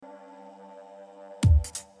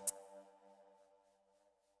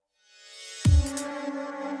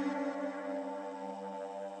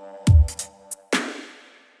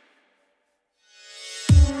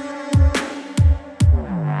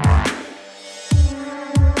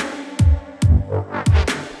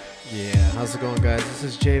How's it going, guys? This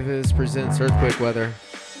is JVIZ presents Earthquake Weather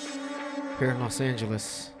here in Los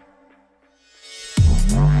Angeles.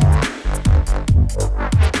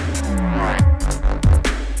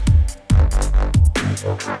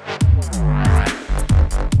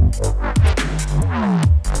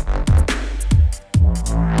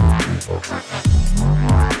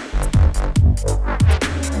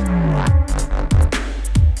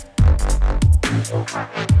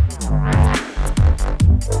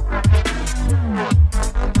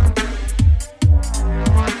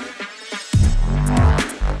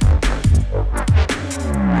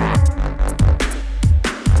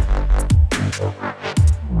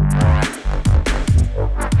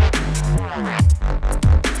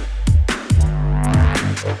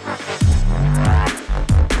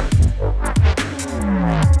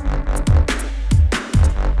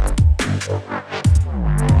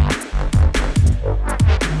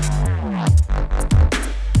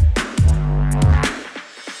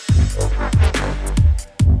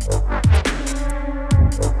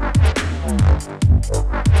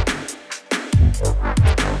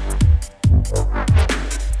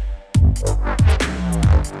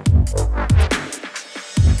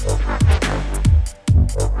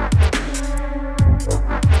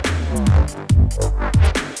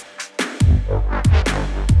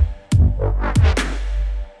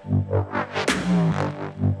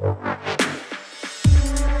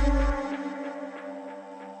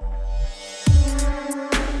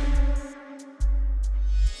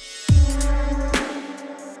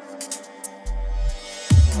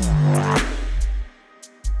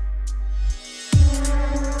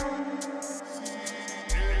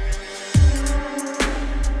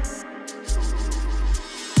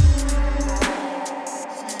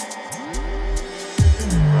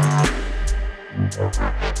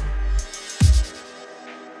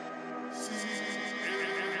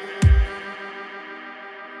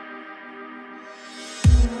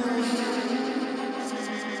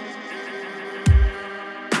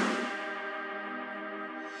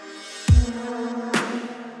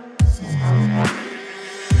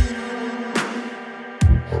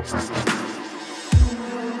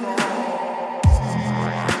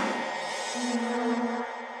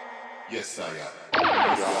 Yes, I am.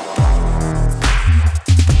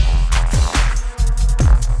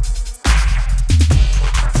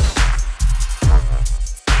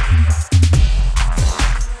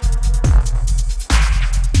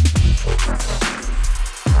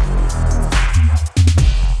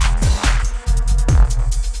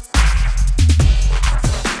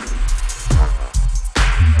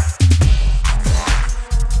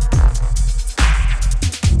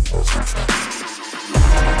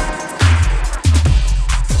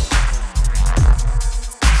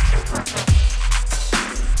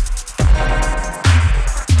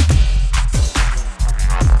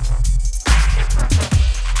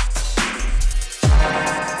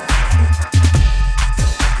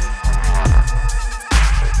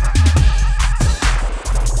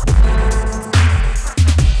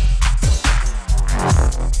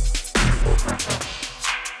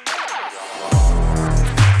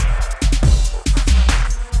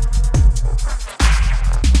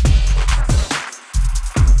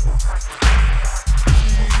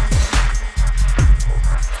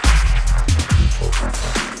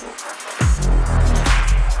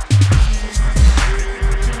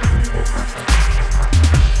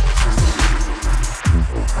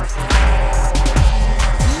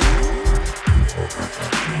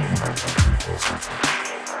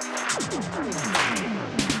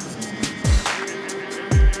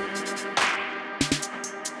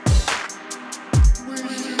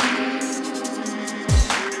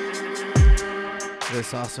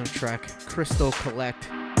 This awesome track, Crystal Collect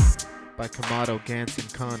by Kamado, Gans,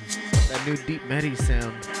 and Khan. That new deep medi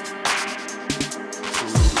sound.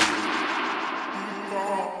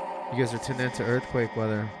 You guys are tuned into Earthquake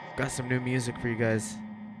Weather. Got some new music for you guys.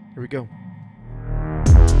 Here we go.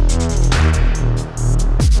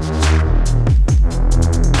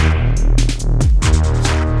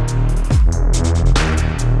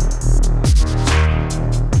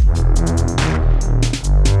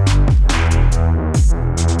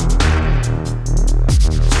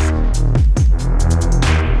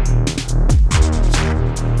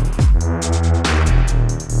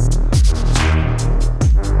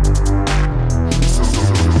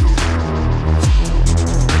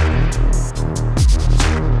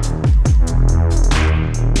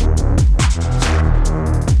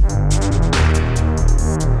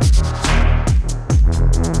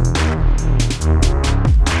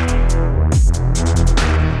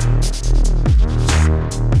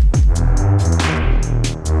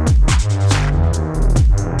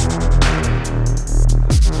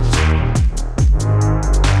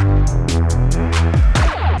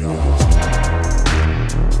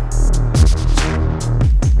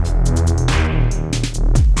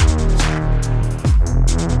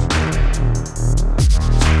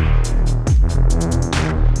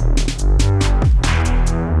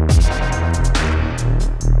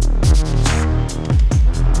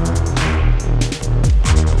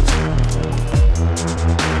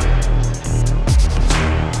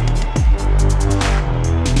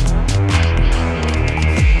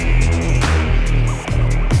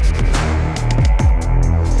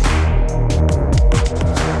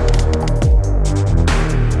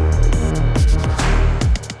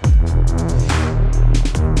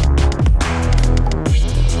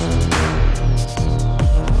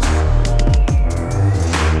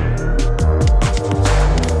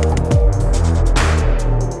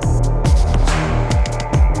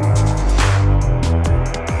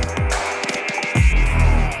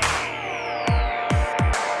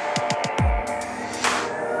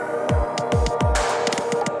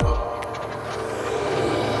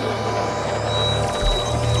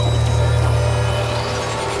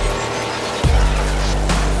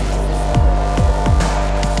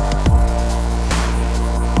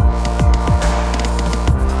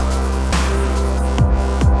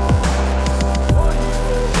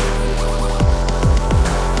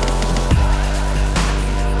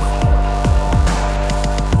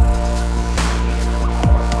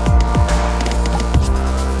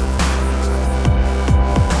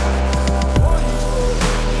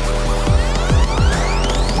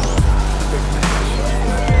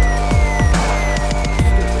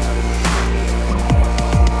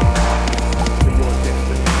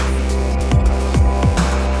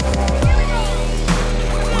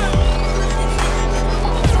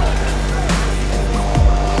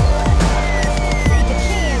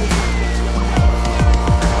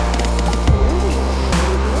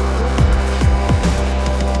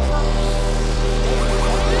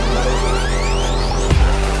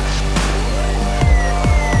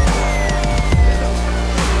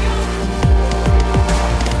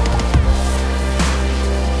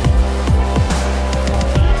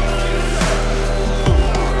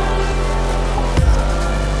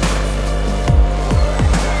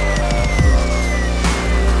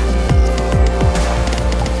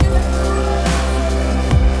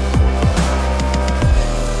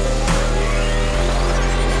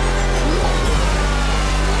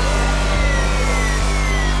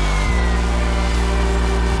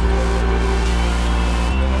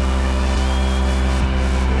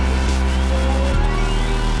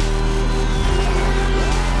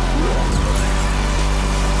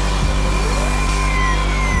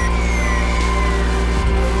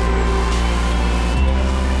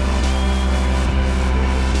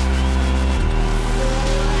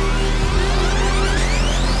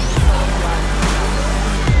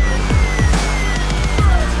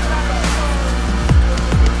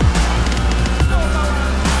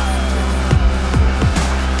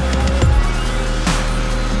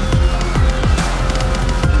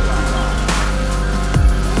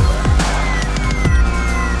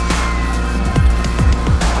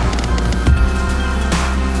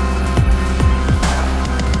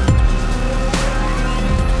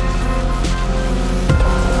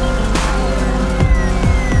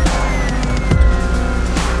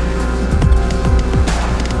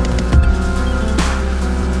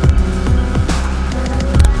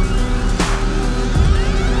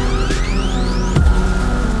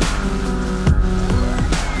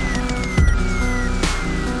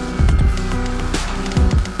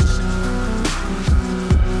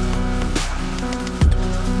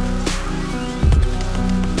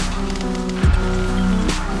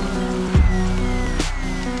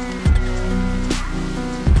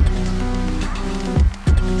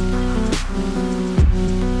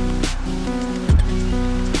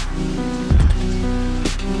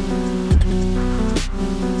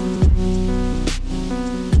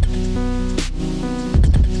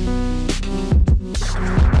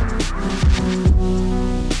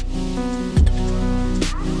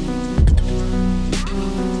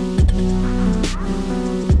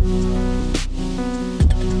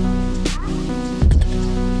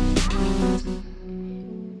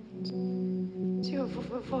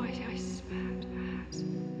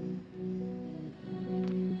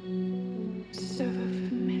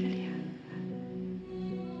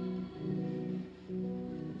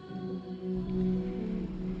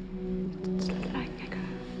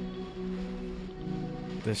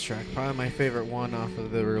 this track. Probably my favorite one off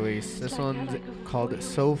of the release. This one's called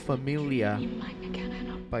So Familia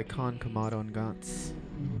by Con, Kamado, and Gantz.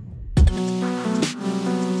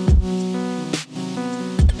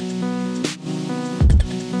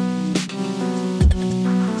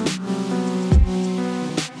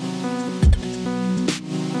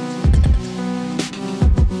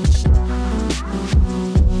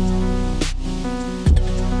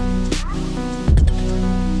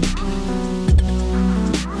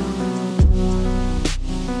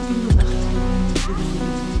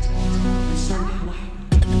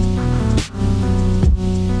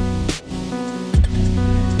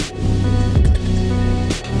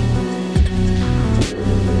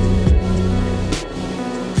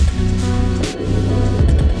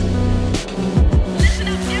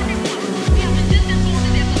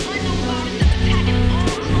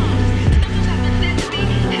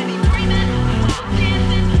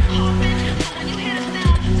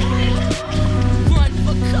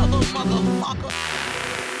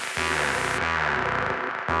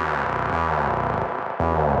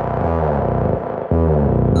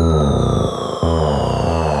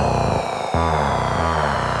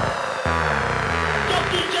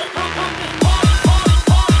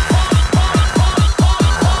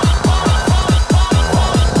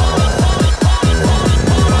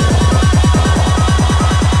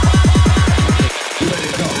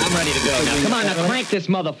 This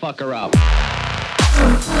motherfucker up.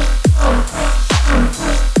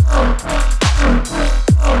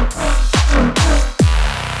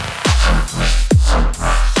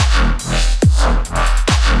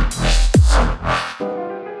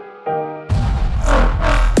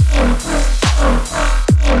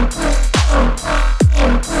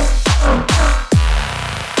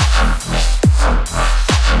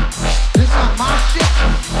 This not my shit,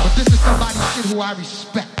 but this is somebody's shit who I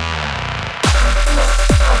respect.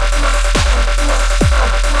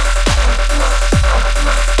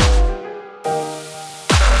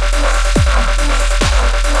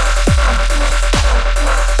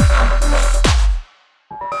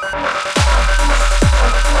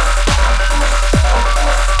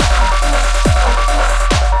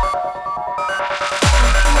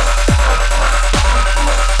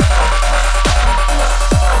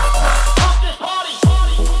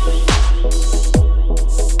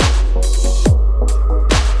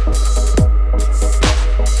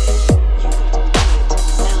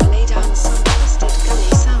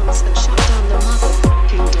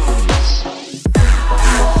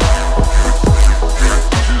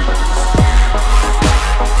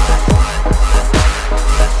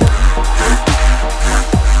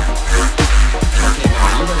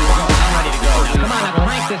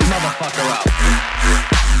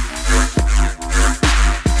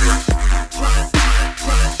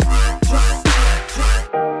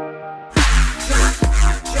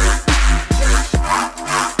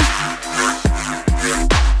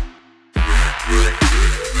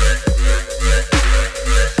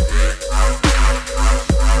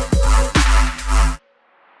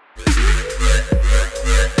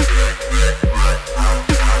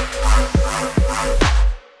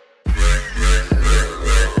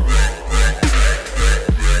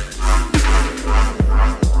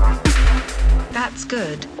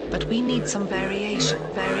 Good, but we need some variation.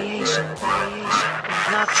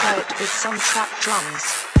 Now try it with some trap drums.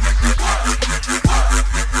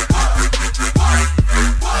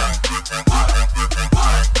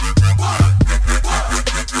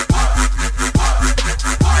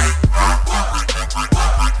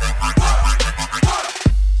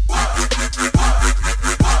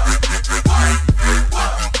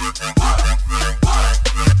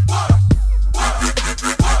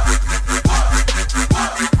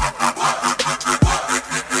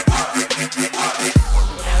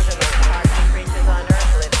 Creatures on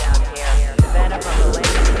Earth live down here. The venom of the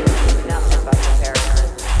land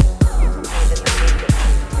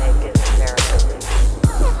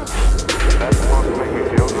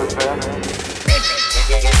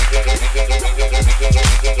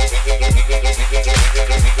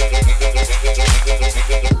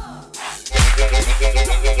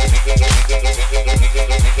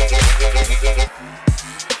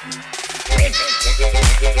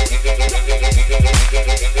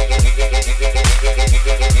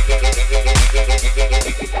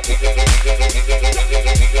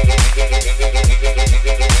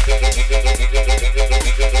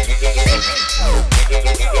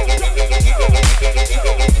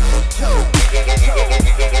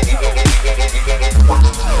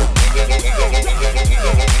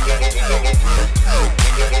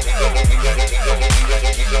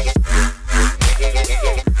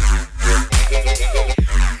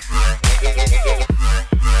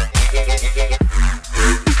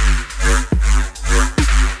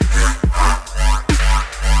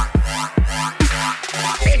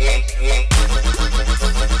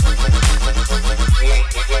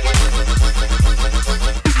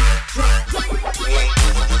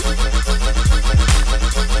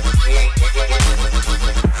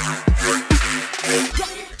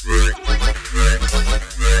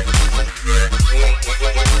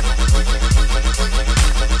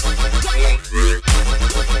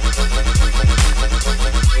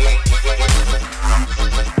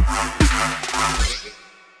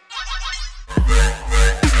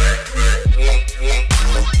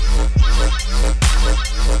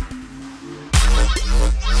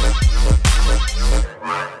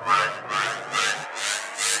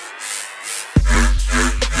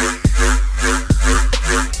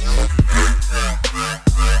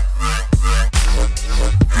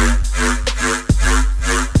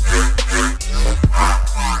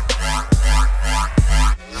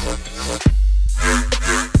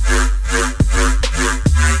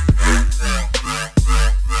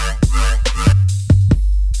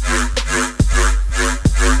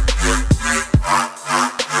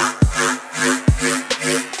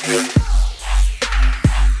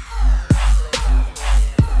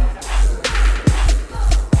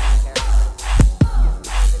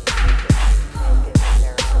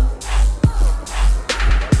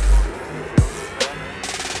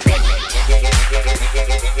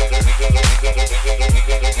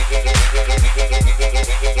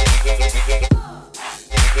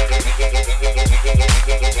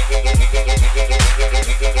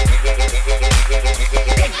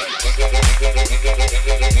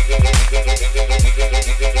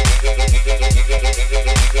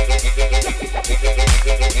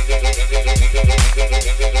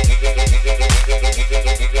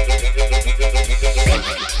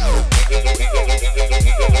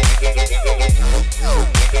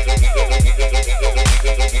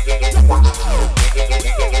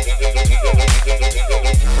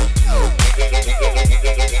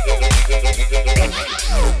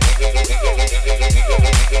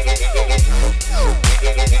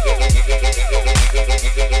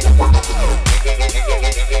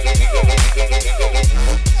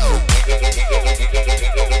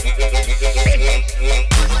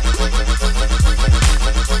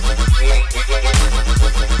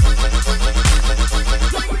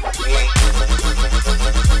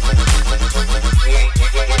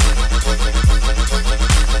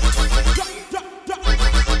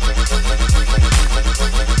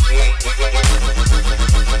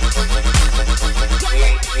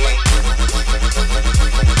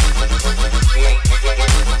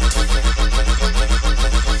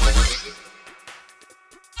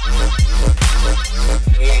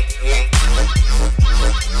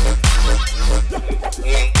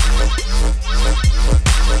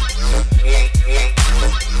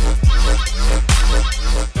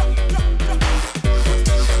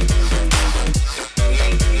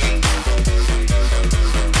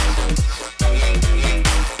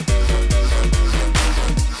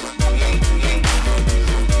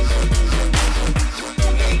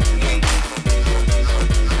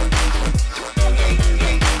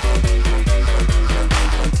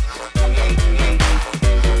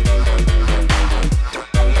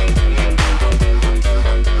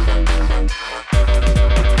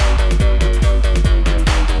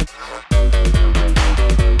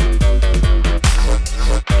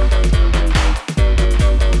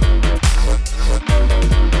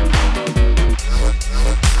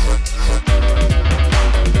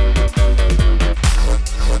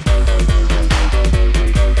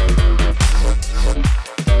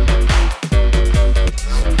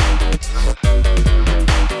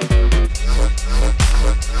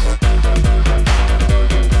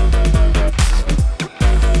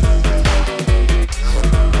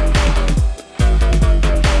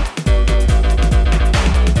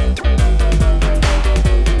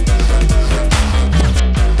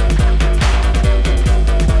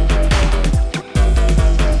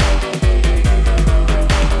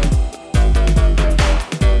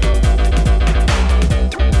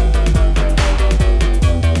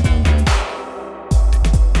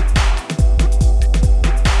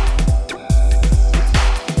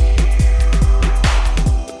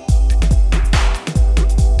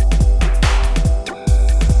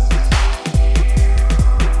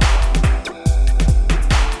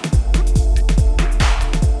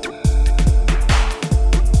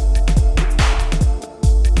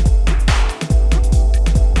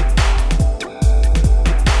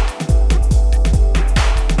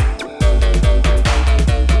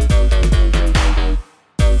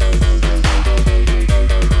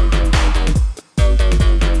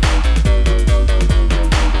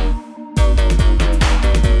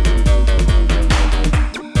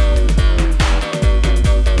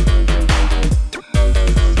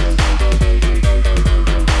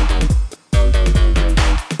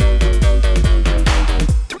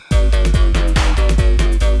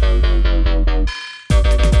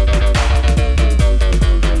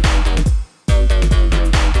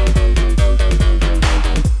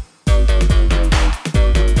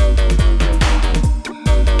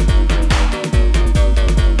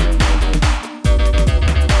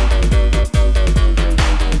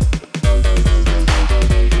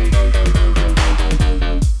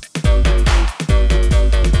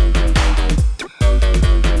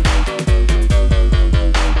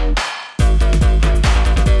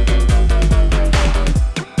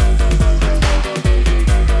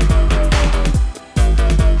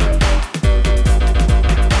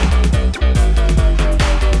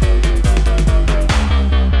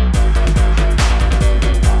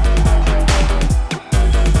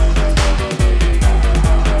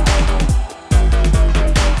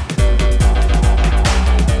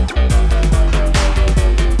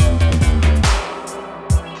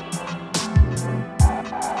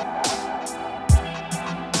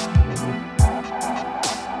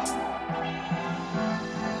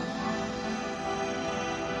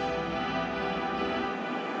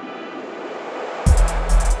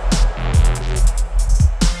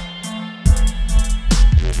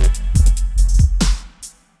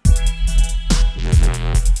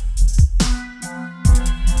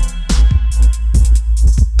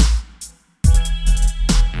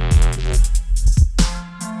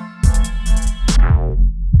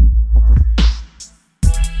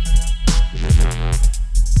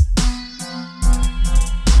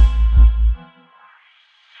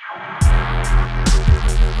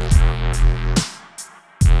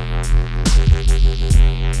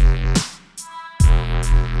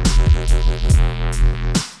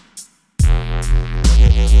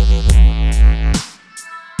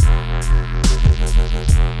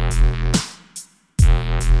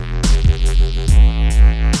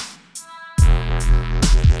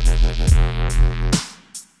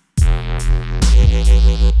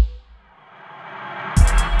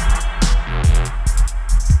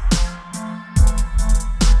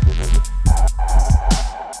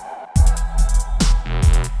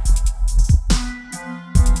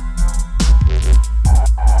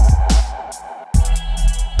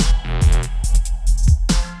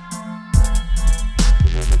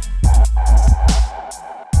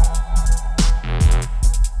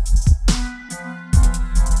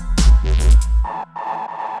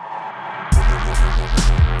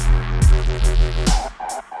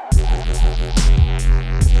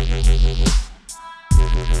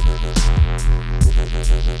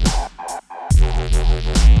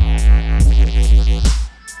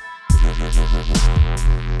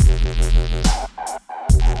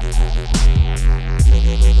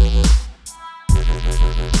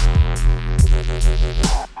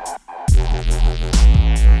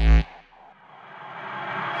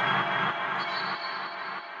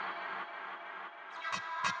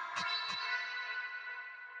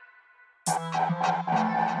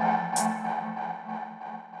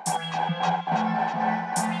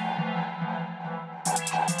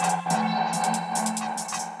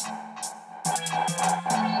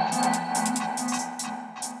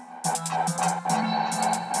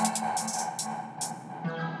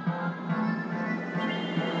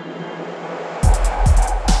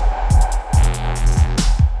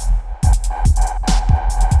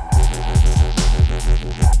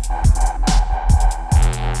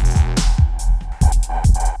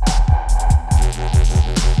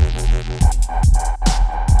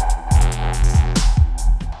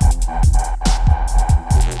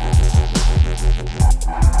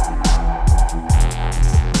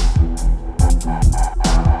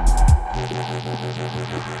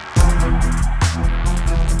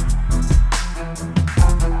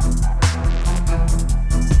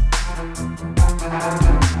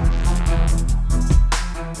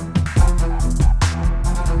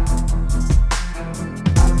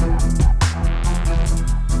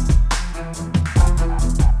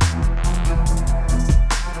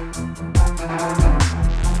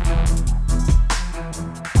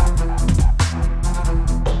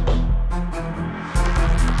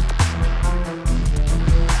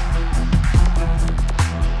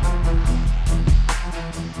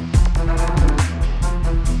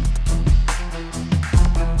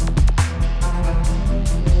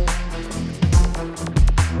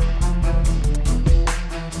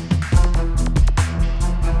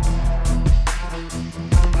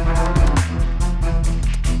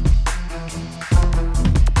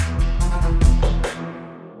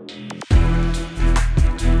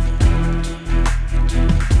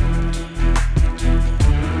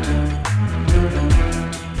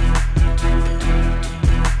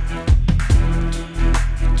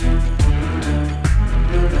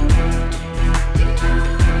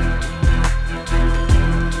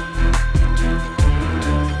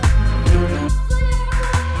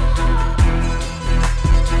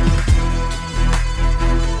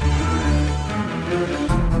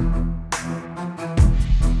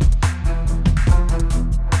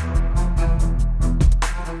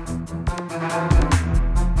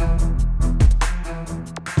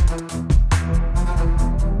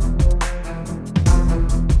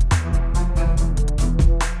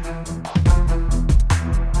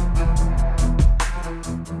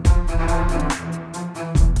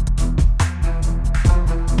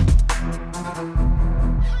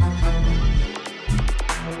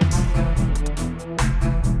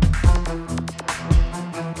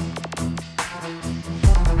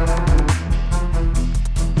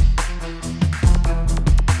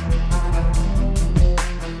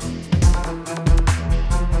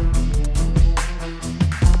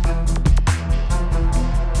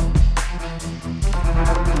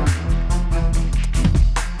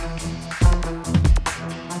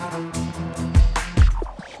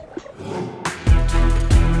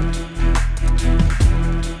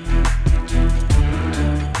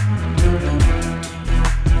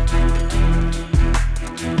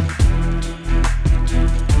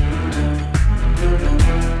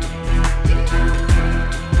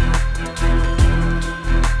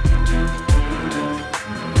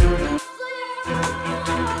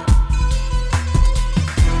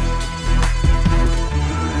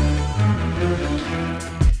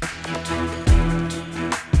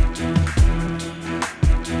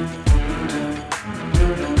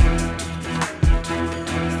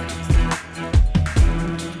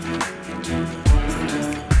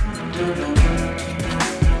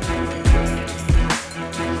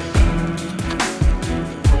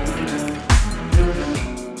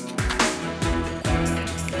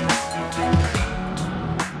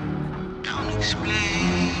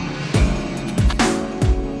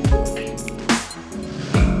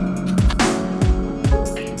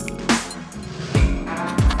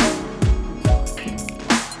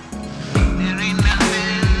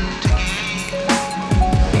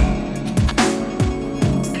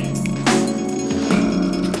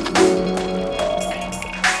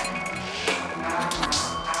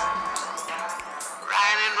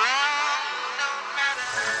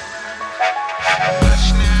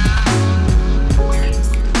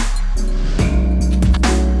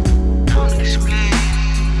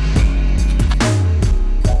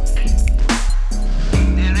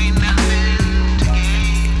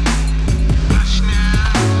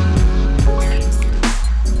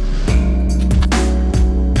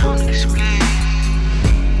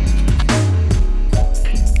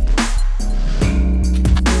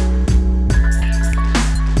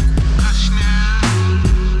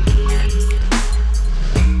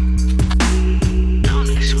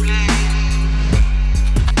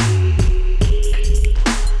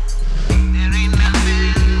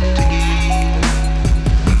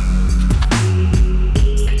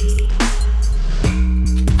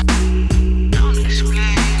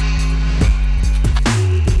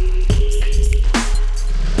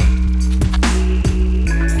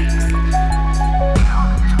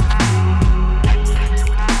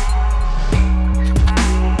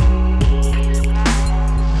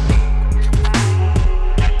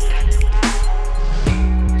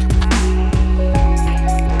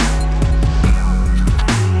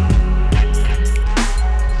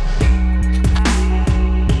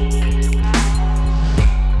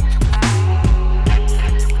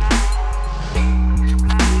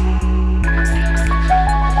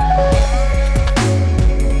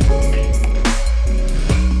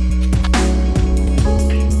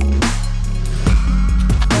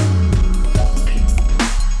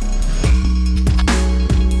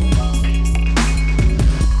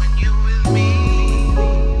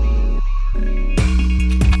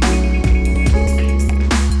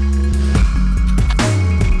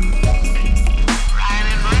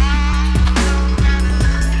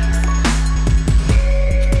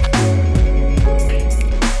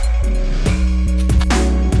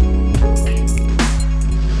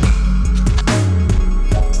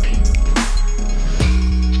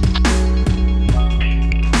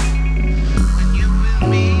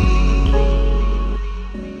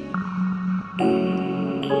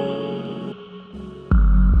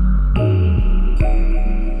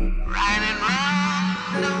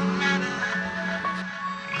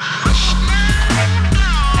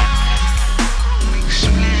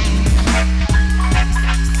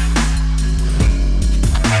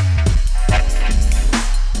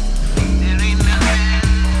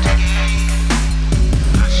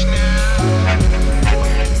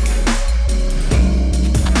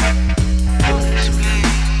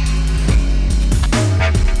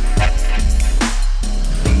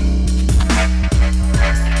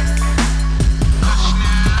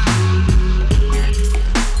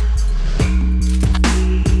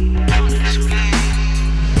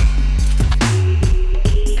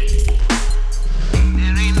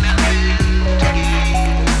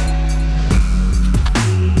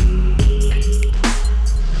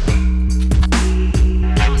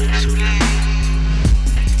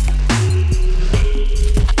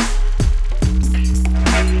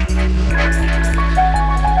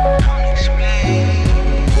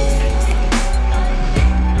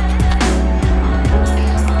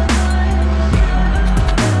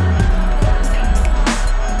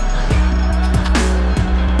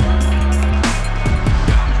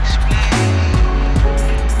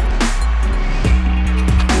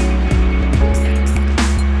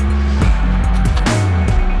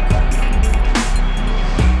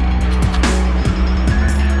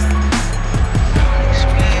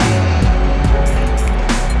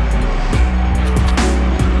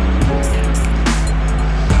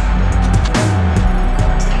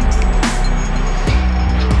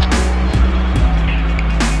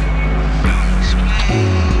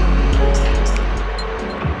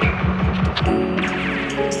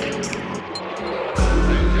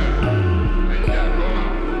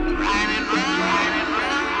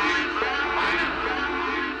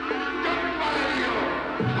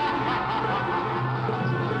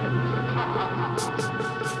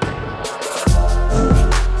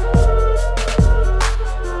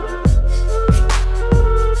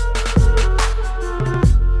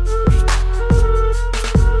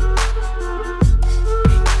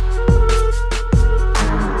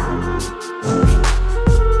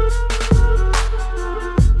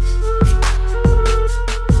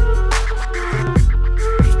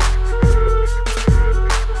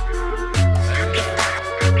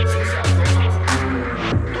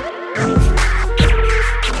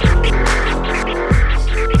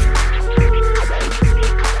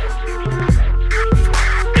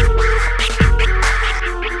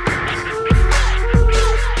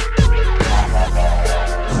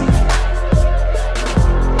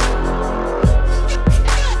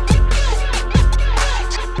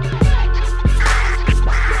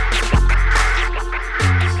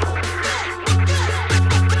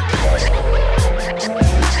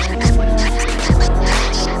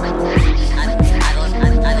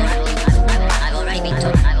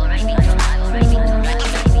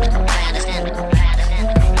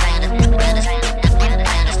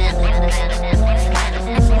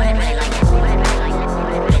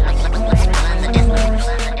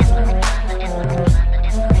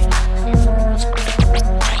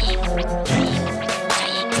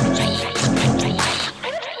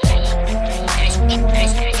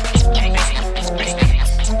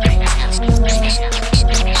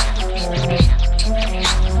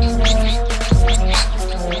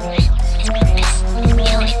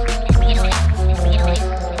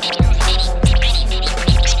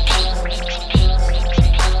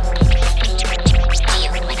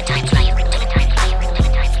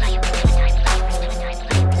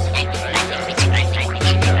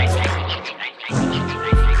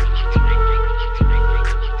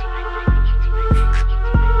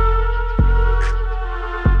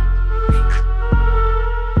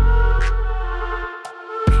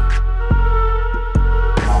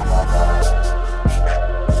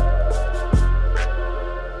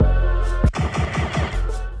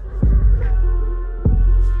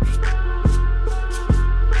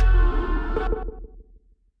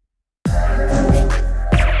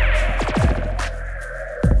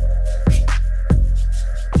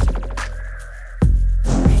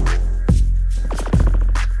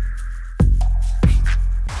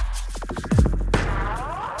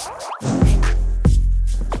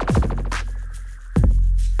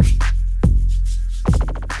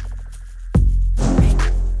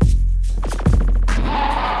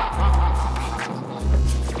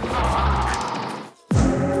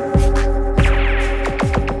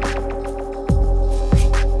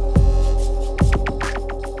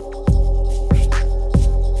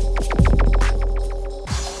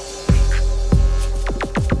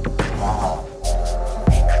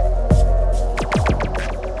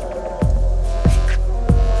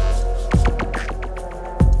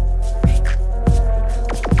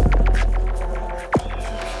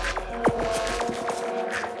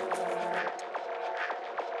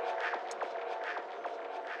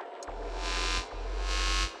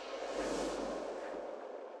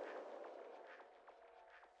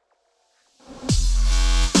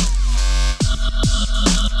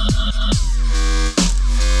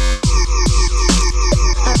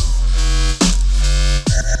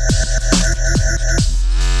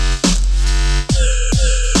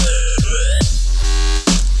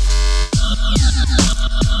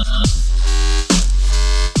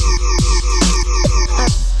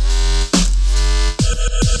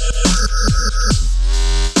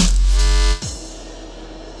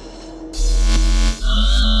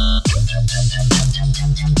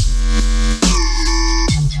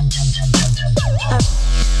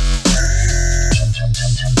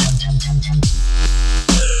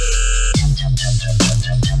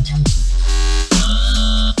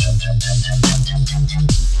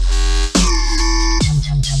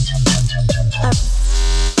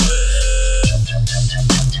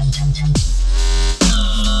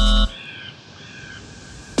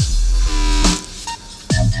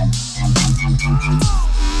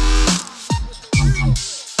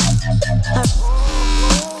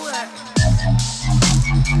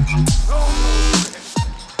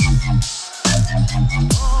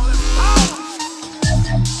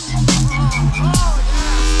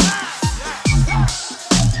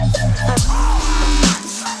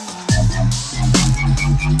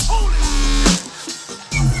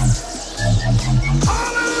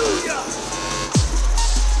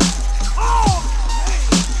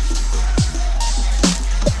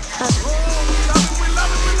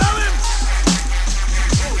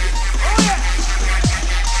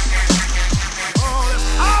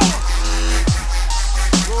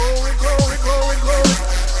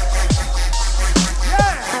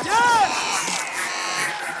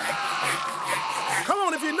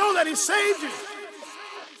he saved you.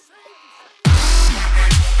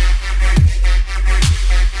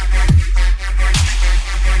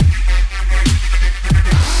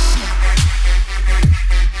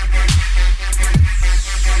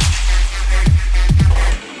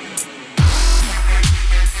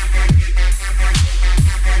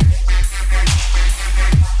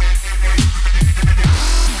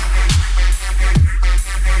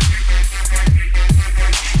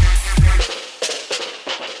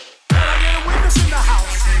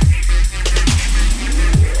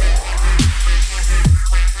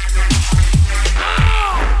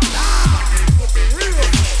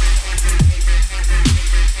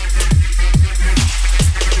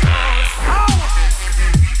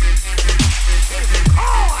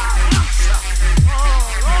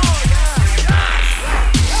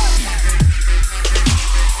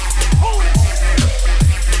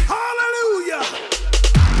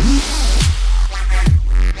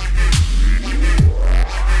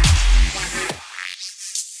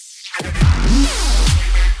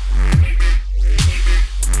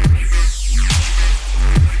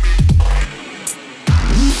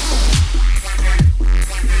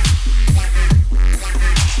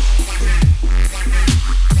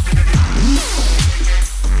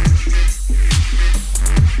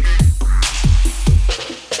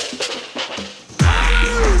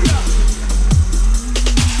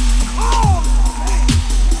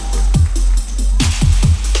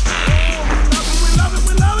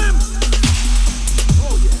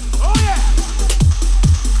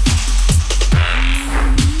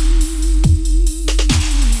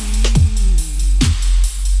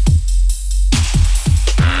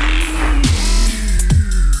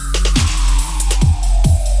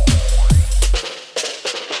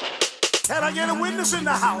 Can I get a witness in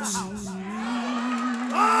the house?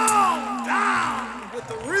 Oh, down with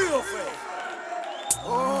the real faith.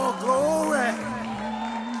 Oh, glory.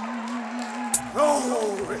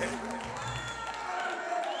 Glory.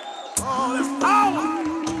 Oh, there's power.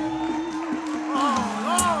 Oh,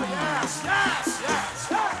 Lord, yes, yes, yes,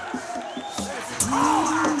 yes. If you call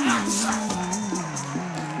our answer,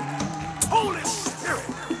 Holy Spirit.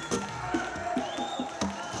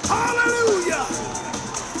 Hallelujah.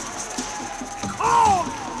 Oh,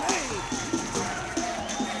 name.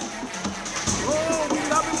 Oh, we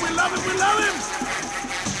love him, we love him, we love him.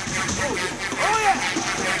 Oh, yeah. Oh, yeah.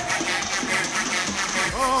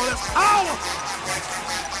 Oh, there's power.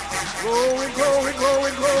 Glory, glory,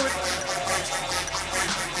 glory, glory.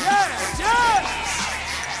 Yes, yes.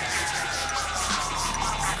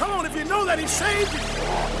 Come on, if you know that he saved you.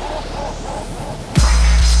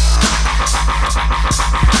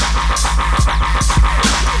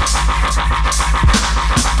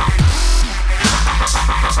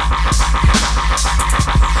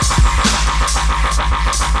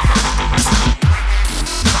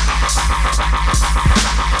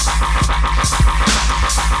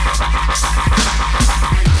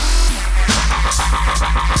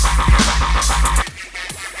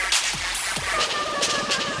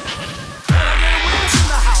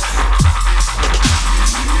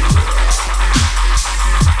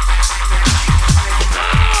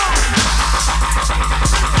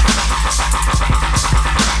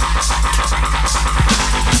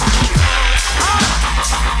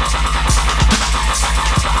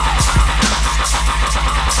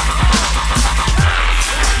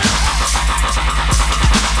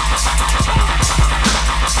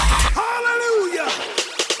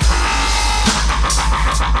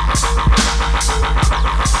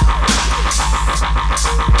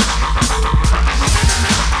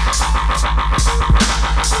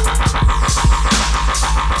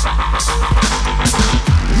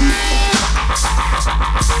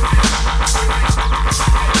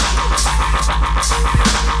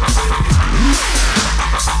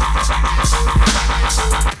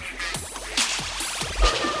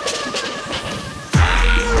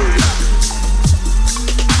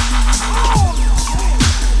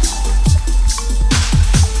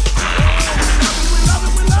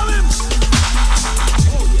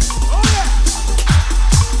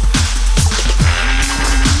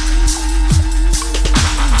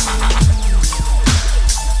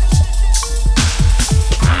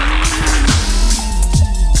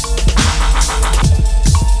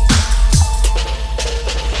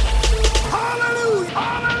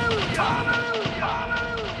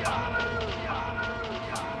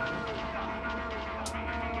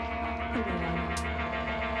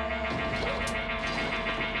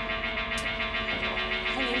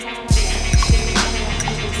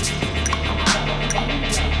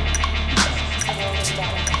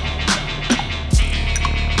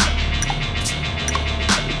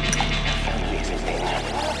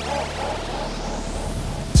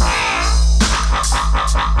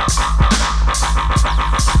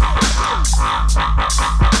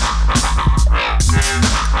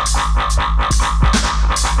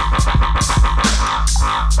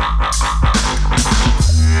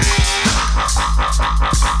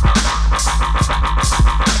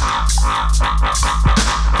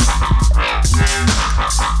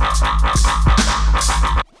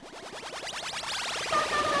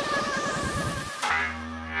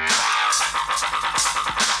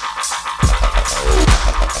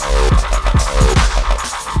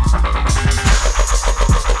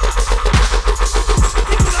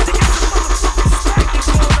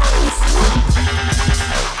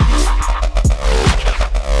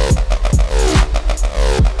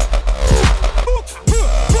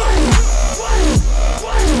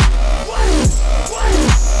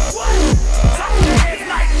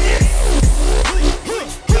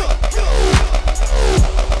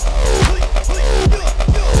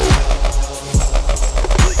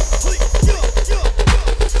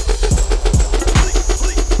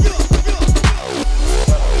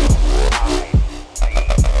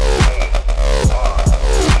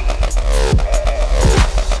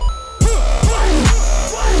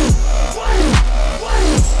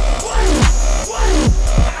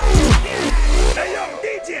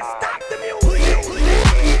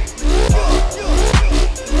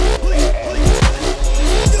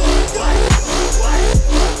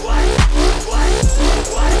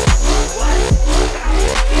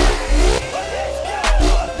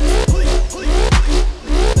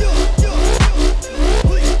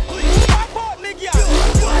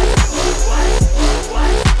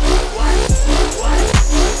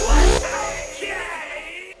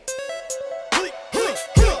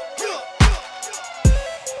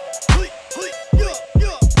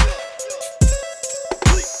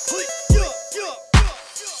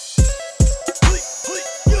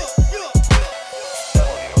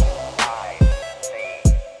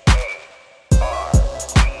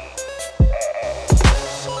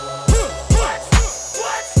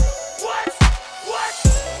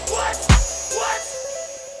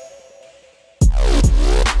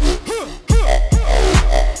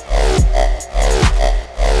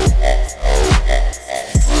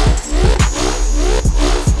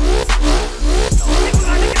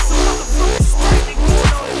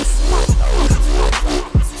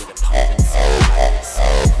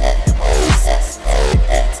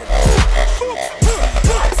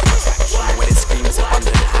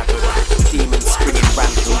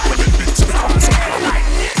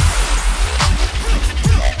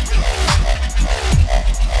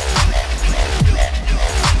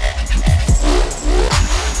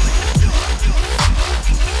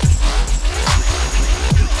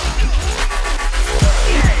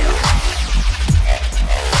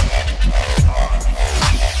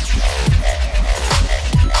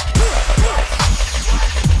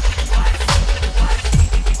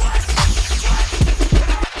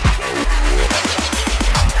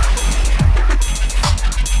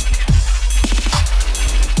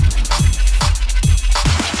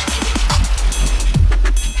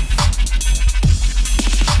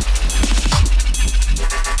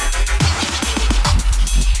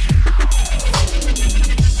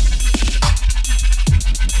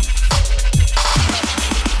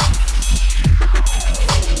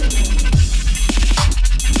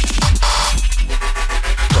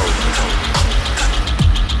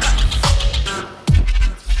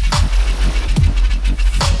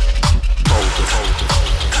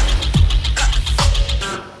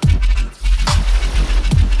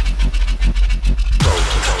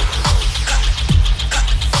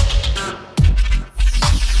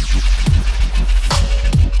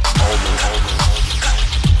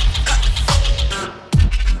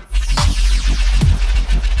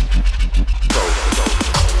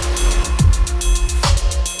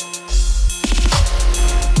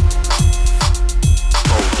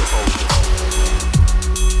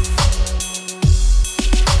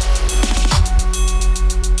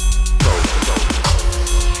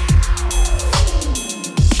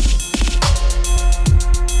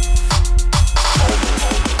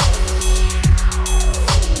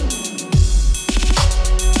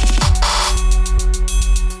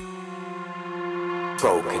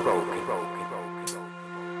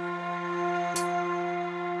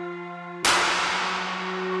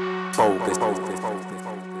 focus.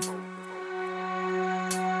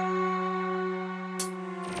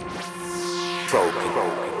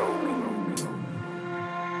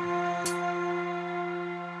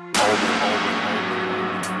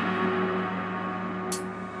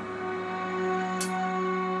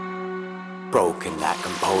 Broken like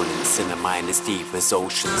components in a mind as deep as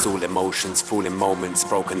oceans. All emotions, fooling moments,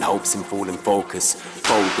 broken hopes and falling focus.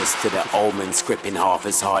 Focus to the omens, gripping half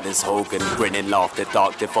as hard as Hogan. Grinning laughter,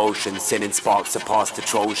 dark devotion, sending sparks past the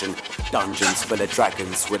Trojan. Dungeons full of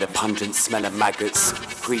dragons with a pungent smell of maggots.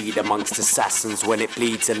 Greed amongst assassins when it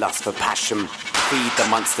bleeds a lust for passion. Feed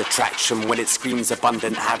amongst attraction when it screams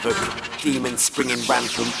abundant havoc. Demons springing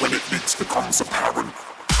rampant when it becomes apparent.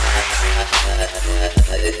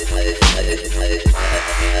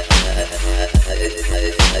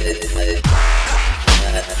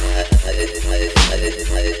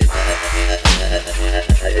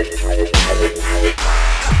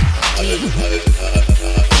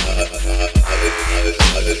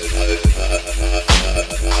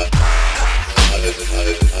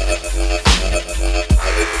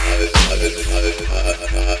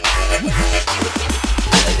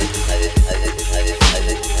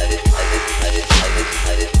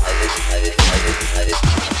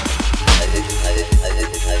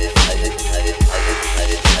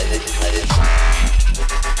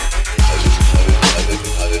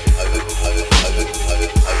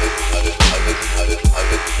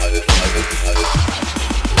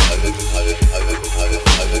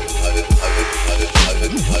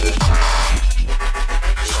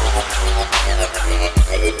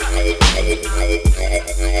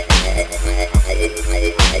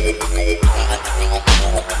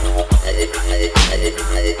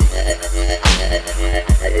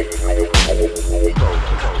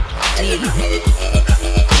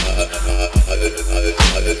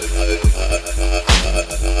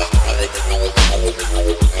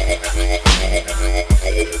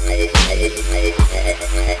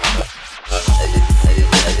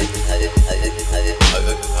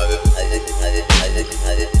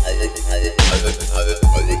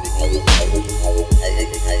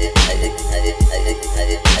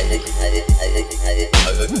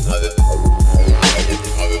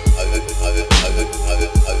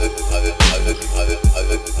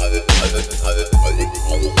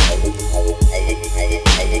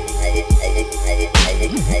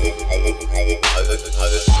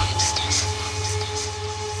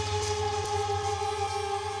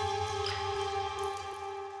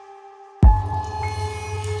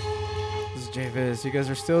 This is JVIZ. You guys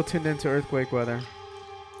are still tuned into Earthquake Weather.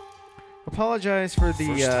 Apologize for the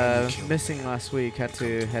missing last week. Had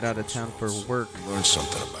to head out of town for work. Learn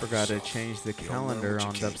something about Forgot to yourself. change the You don't learn calendar what you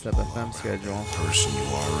on can't Dubstep FM schedule. Person you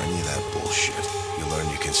are, or any of that bullshit. You learn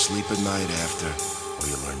you can sleep at night after, or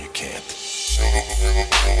you learn you can't.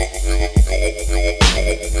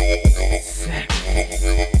 Sick.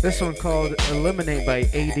 This one called Eliminate by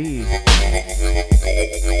AD.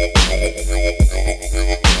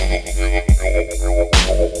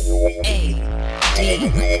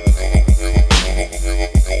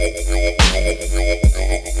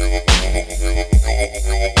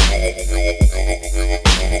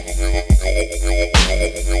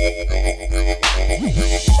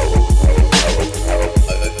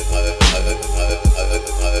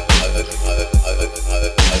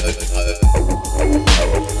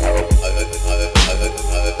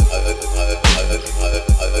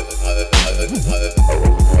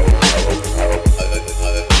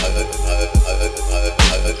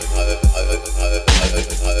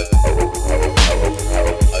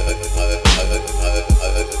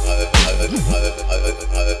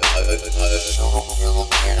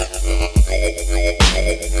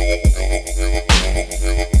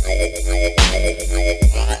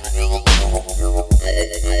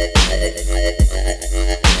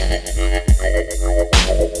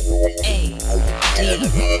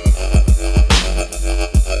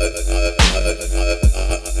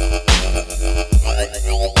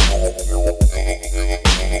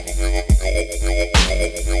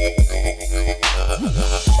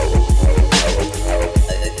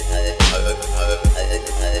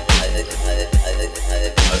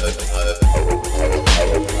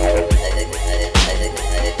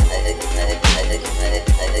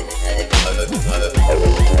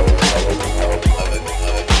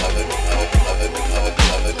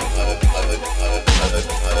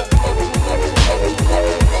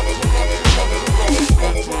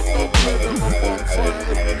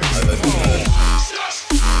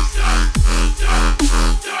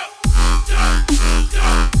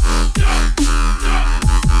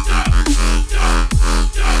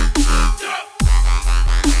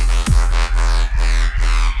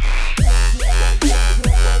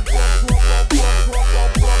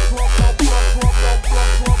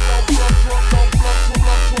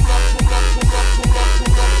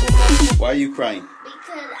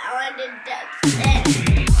 All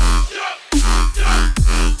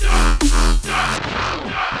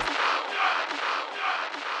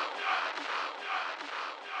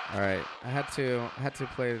right, I had to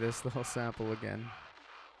play this little sample again.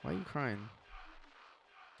 Why are you crying?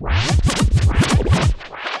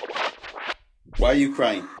 Why are you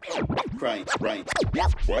crying? Crying.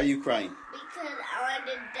 Why are you crying? Because I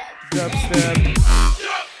wanted Dubstep.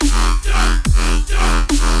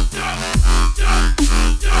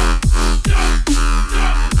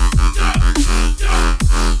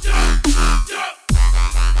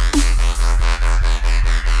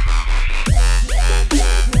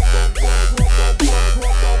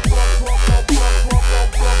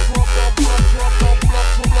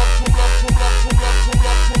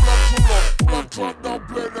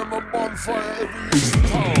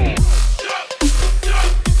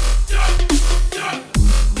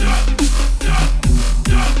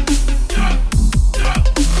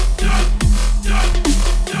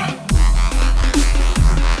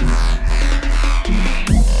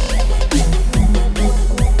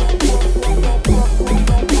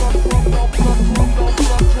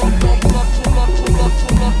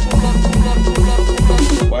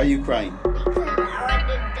 Why are you crying?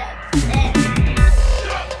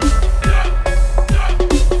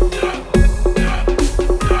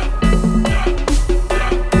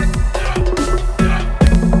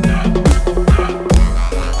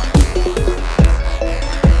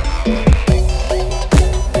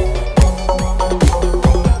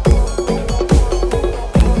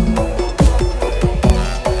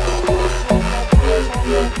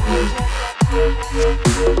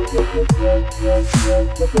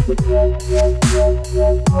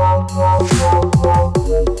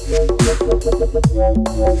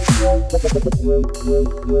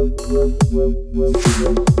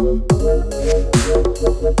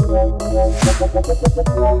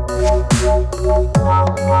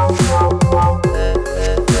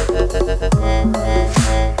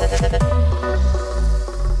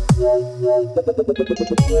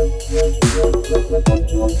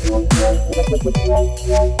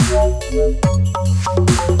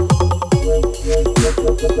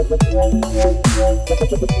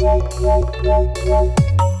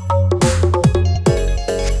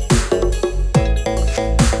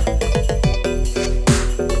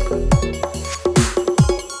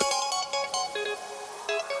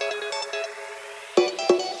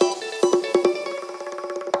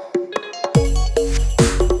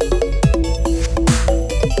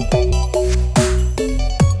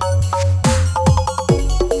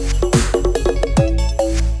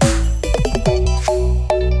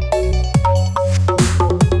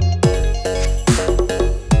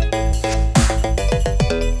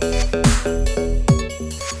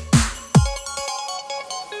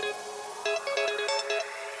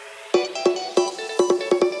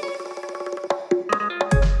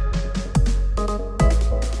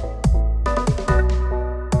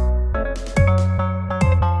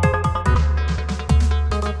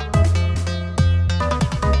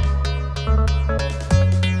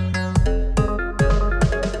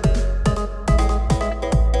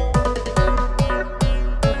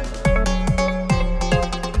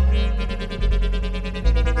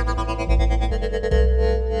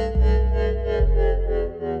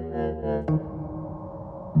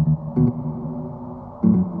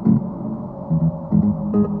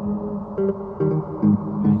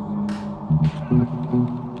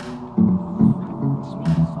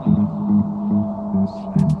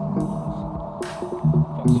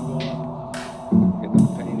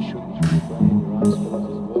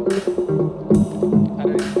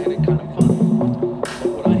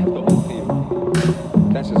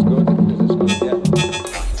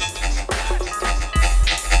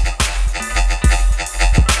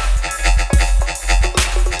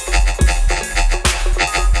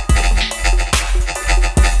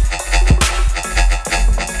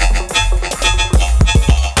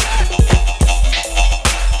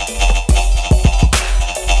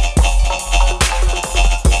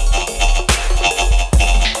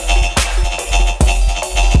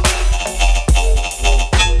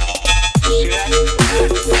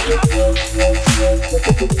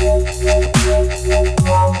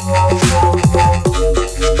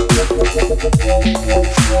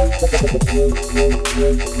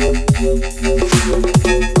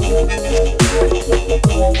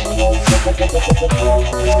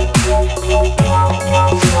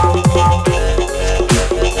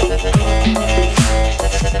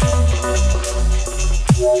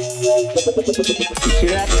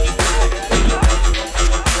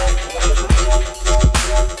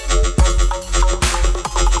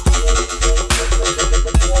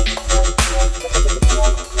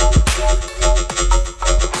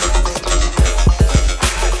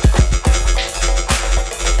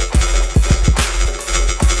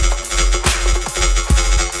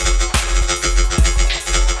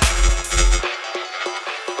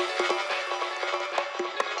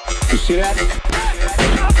 see that?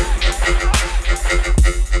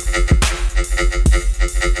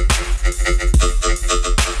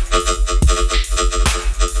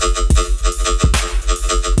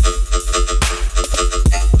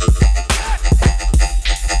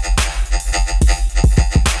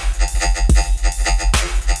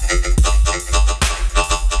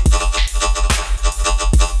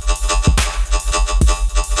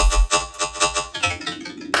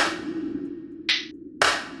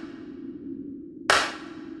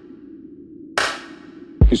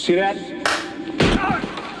 You see that?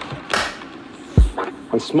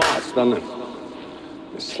 When smarts, doesn't it?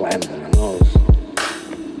 It slams in the nose.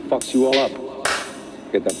 Fucks you all up.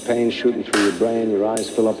 Get that pain shooting through your brain, your eyes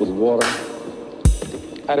fill up with water.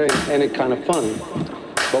 That ain't any kind of fun.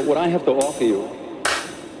 But what I have to offer you,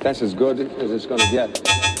 that's as good as it's gonna get.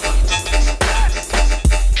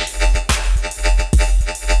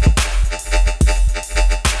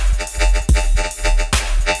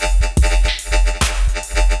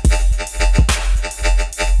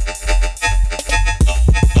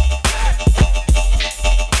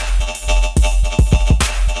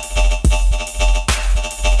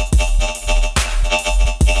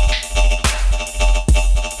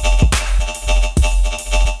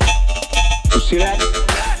 See that?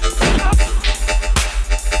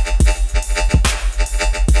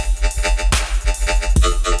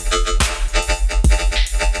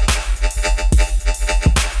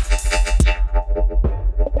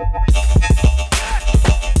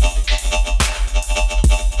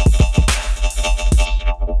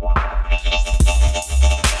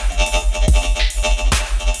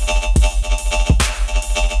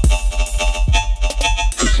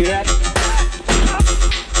 You see that?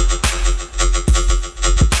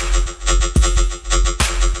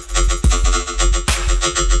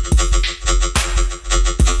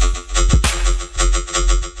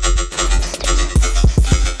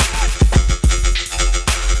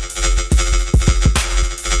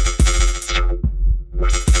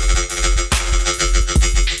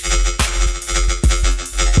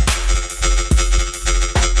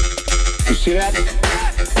 You see that?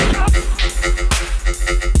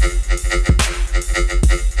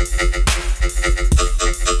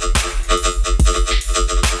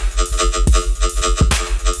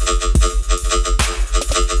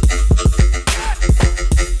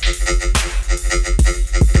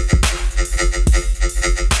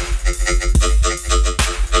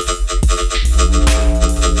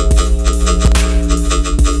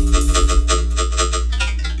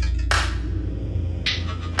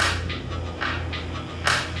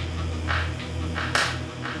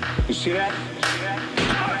 You see that?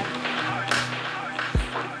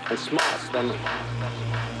 And smarts, doesn't it?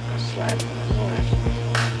 Slap.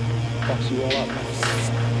 Fucks you all up.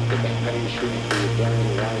 Get that pain shooting through your brain,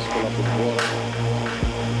 your eyes fill up with water.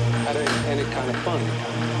 That ain't any kind of fun.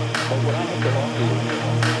 But what I have to offer you,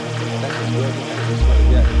 that's as good as it's gonna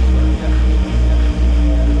get.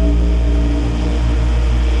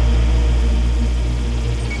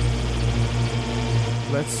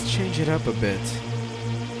 Let's change it up a bit.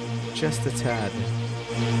 Just a tad.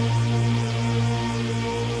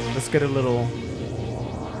 Let's get a little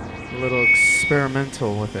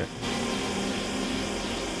experimental with it.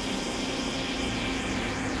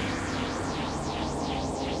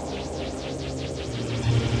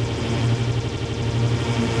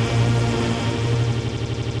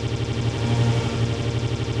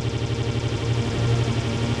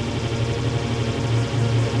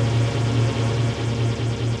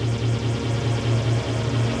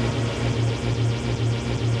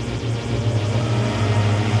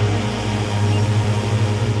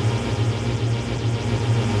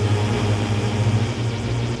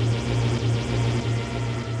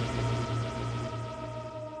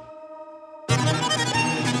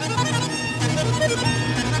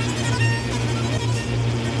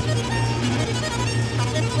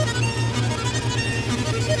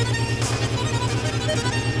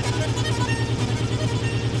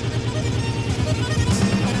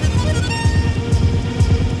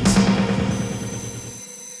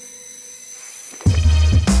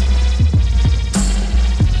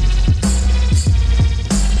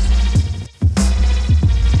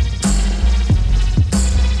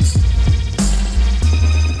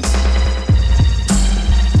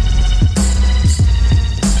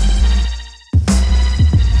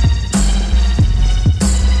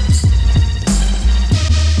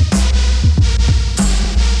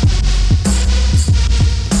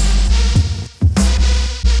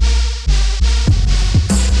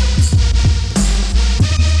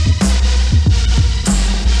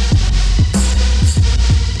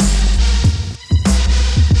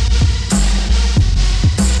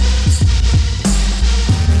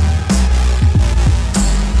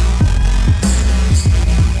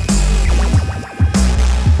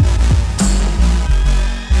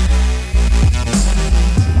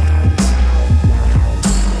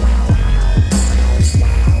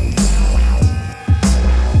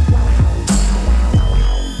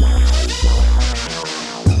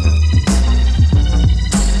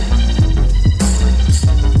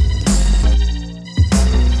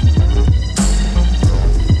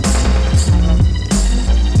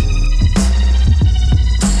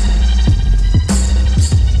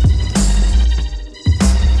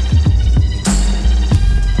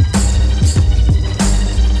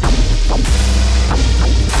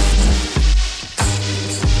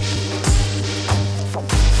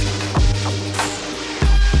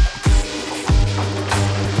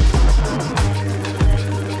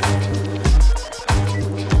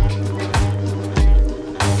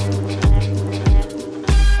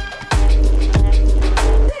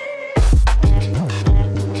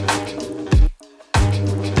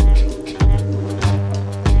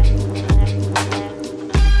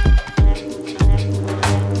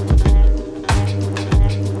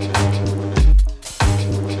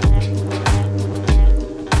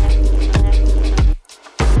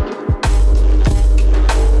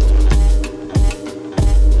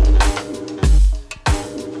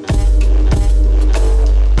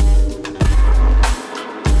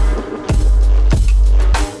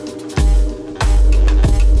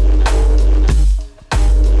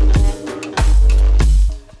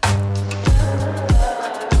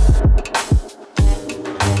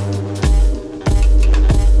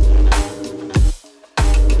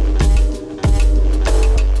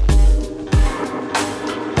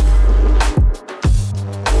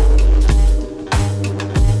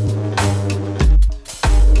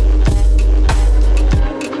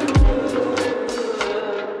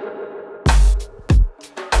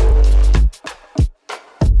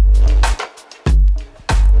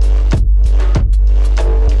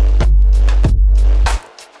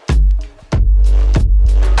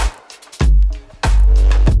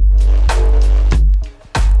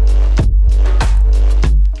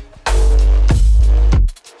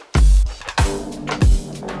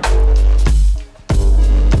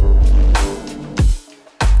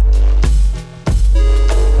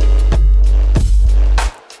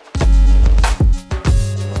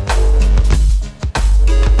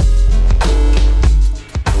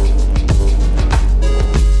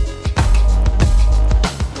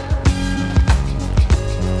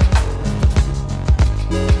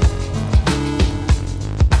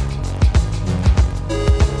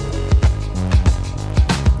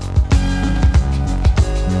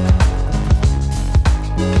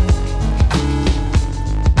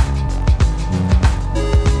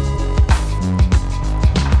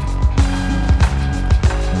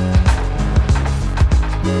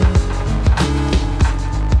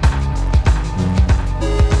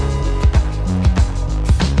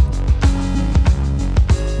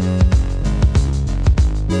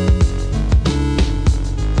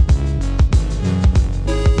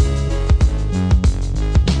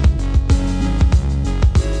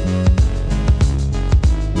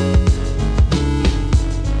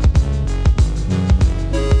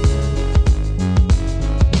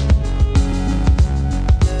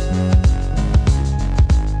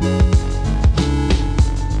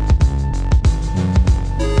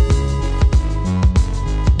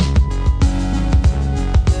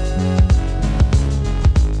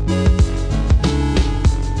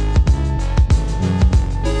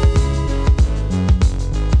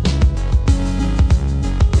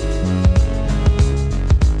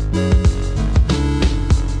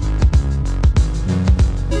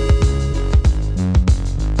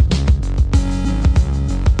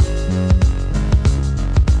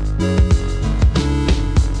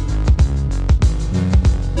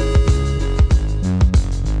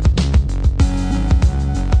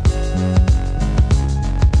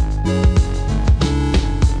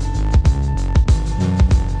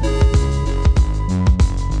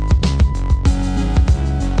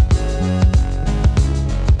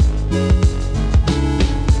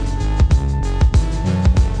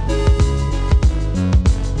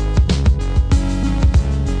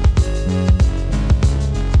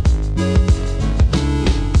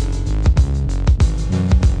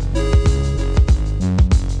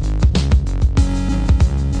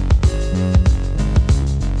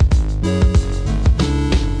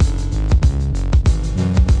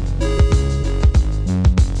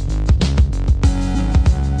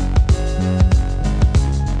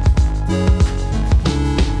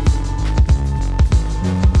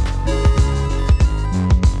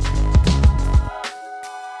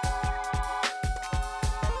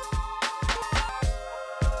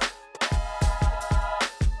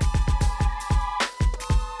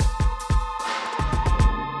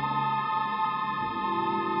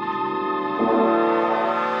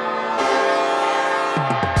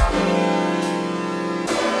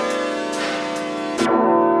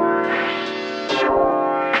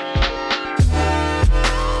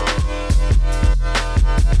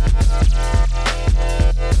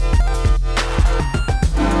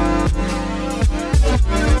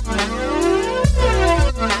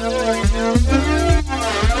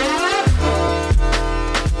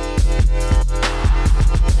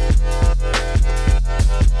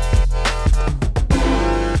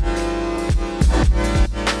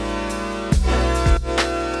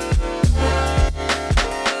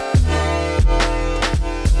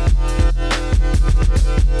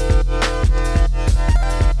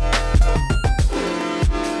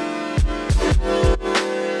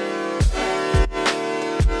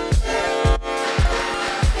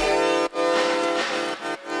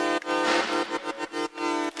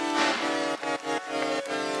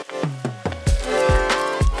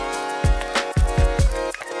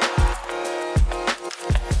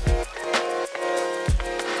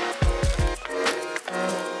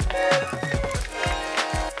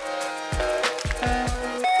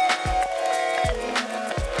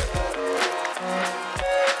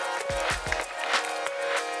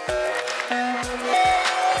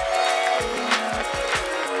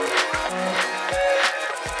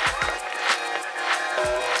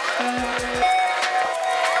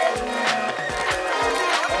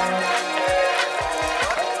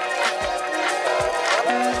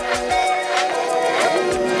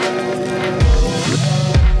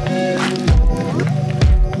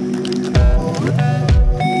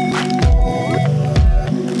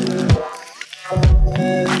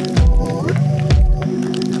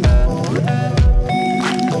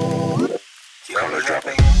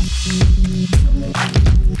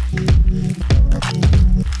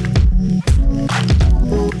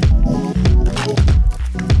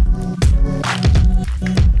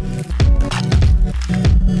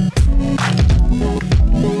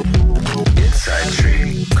 Inside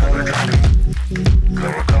tree, color dropping,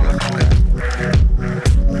 lower color falling.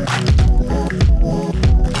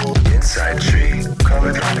 Inside tree,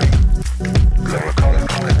 color dropping, lower color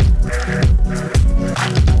falling.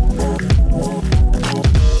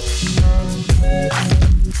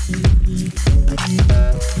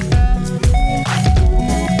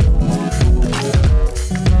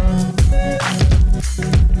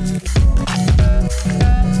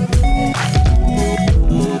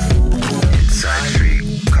 Inside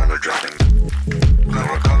tree, color dropping,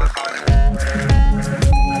 lower color falling.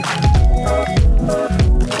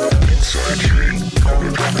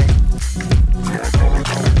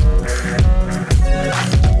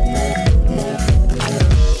 Inside tree,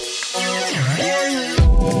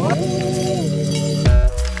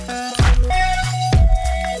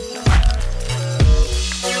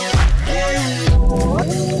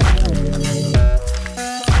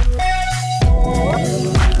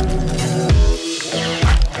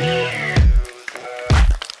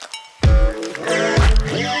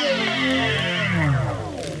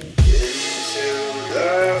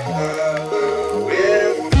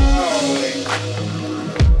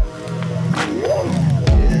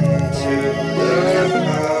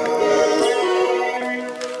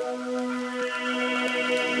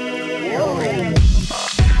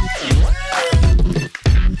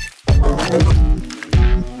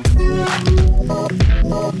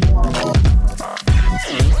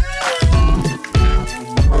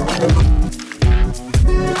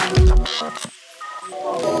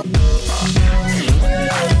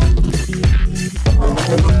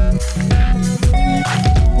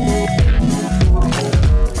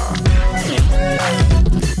 dropping,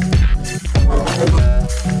 lower color falling.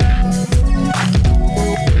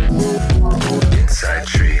 Inside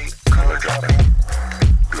tree, color dropping,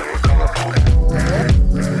 lower color falling.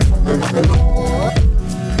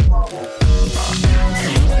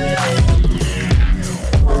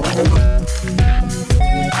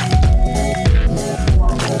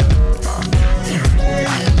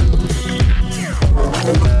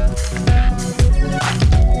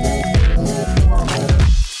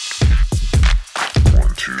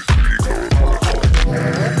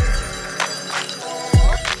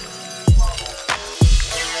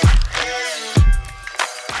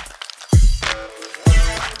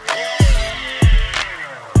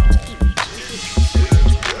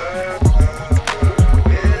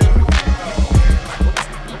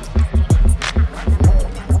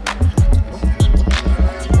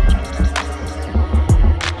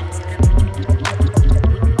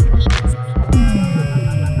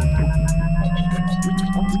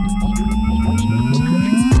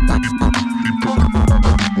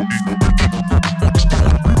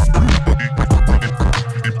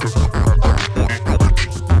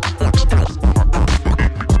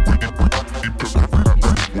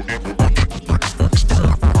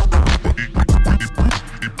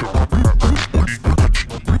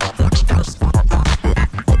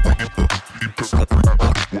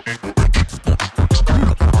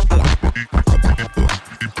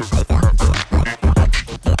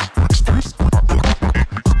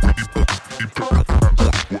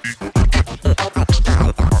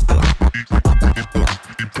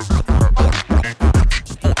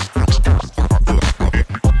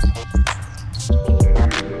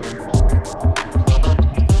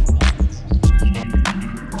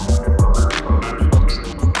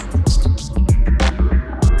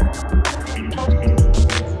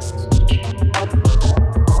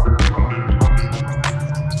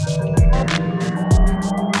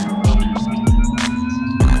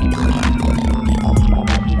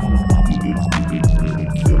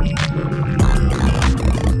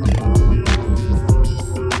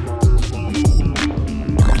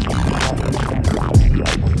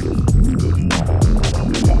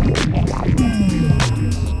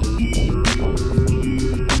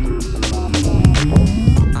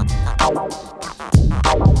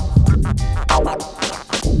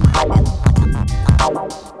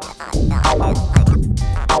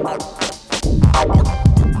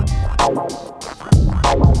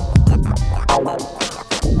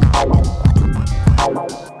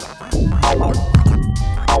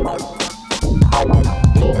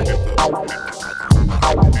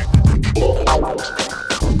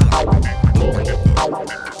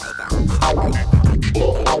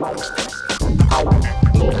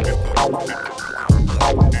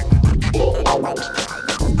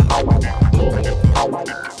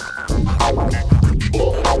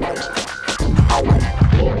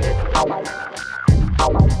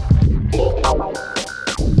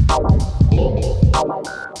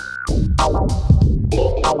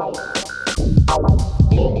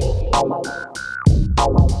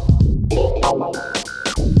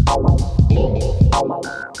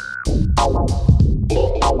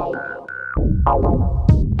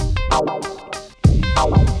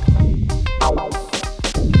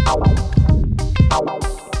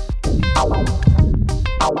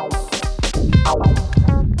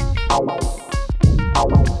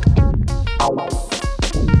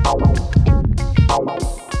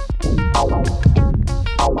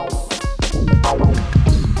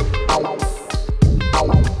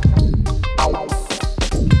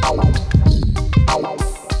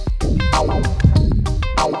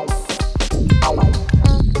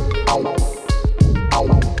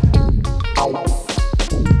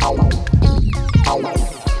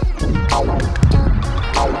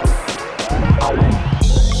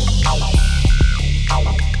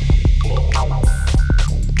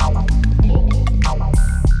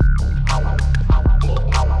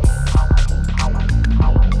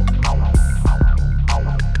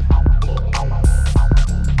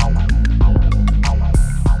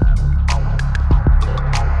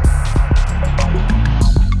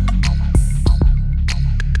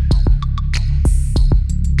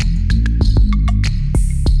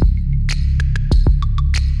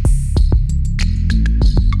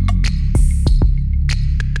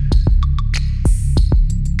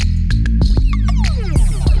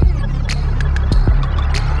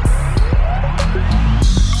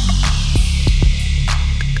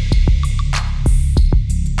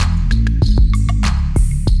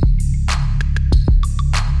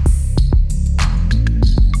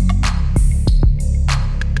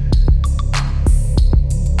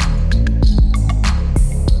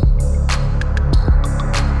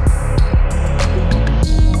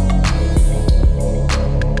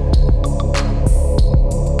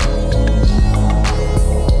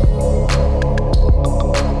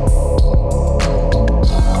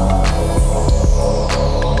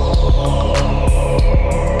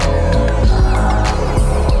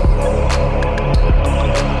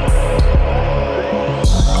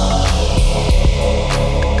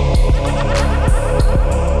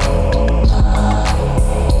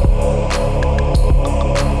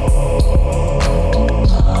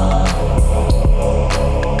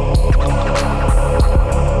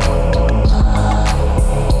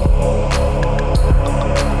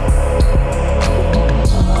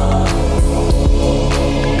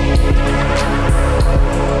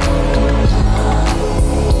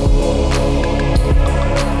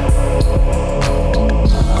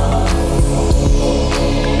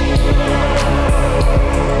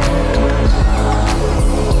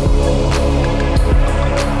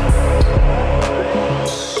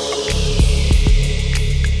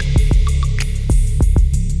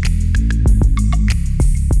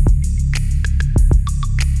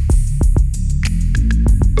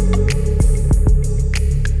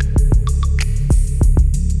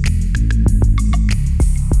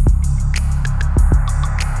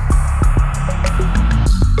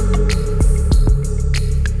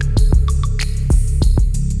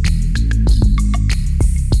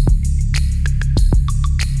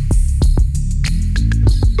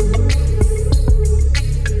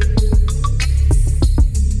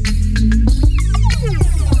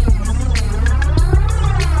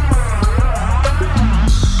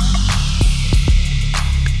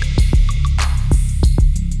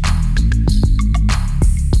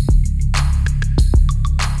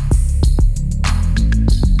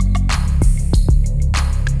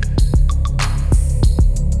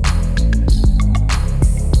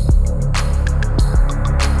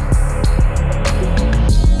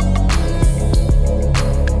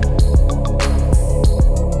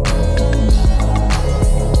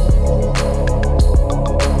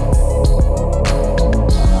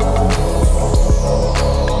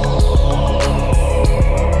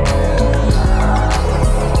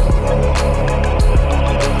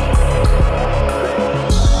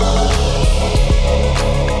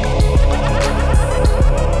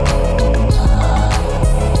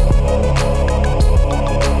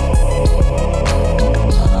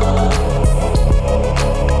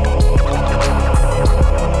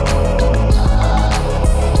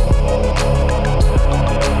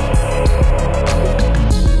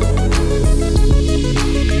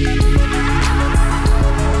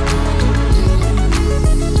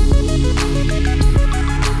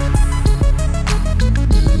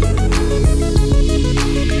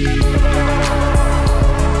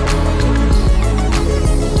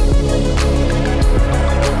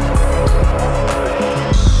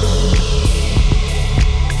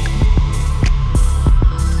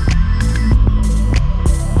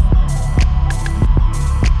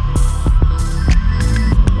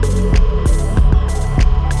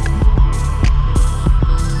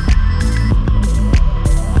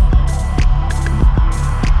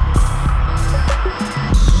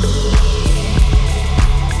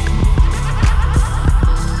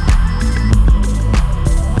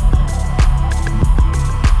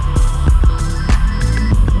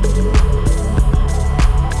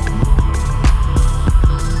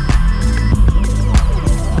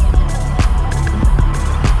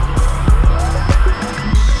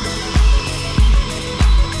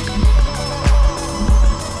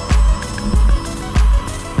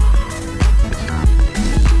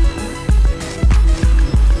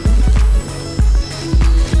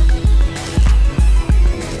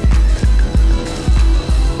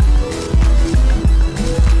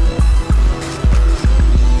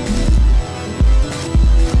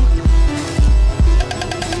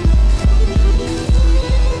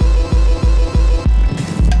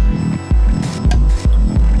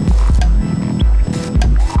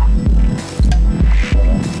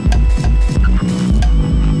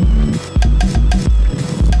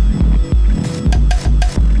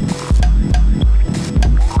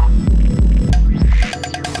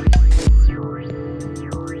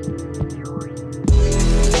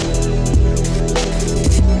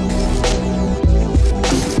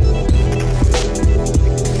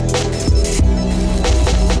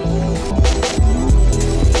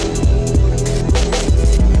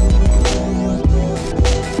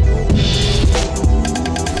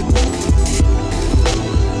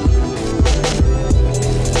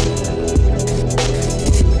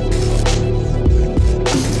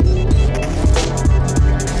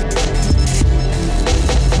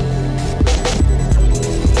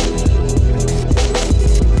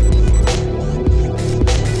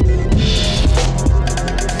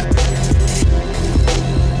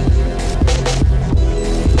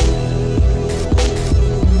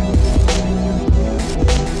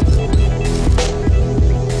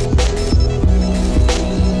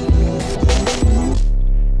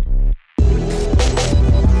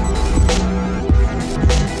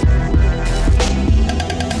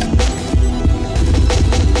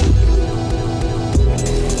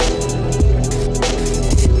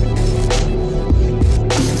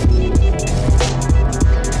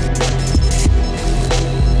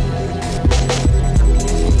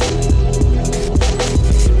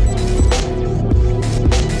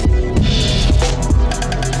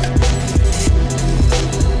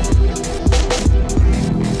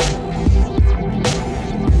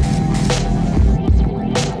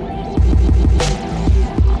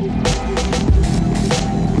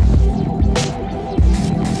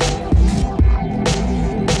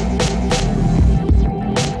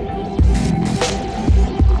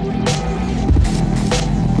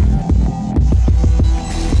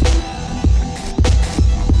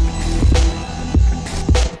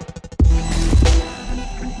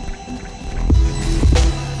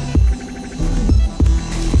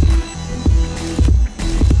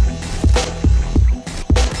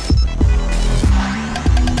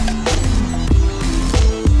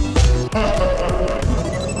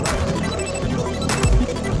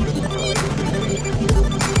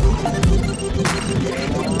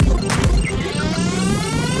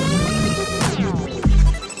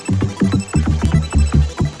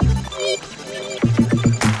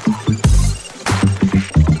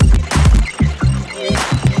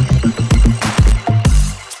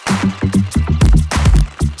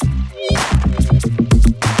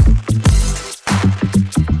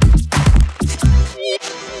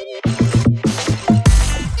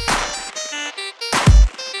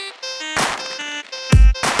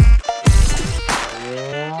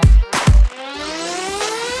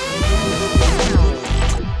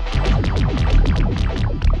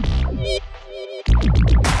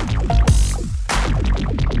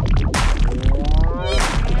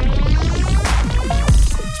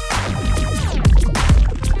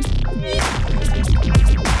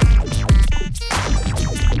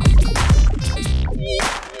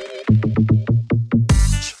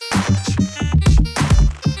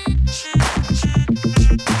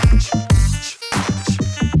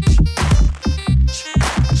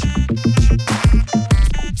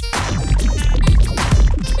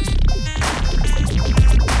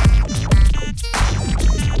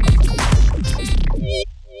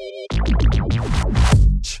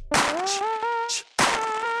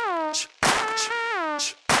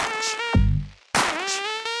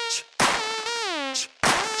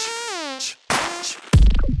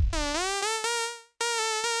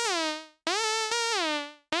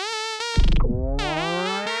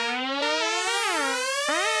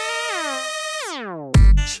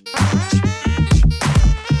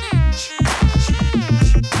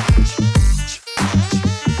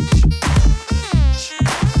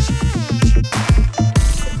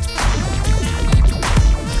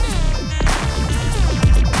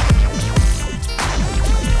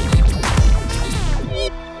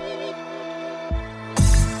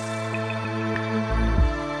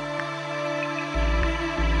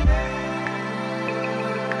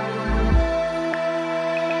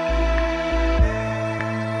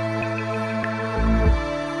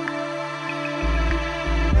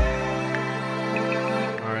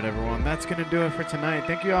 gonna do it for tonight.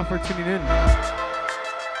 Thank you all for tuning in.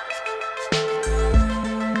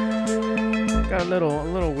 Got a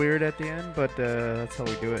little weird at the end, but that's how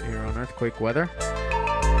we do it here on Earthquake Weather.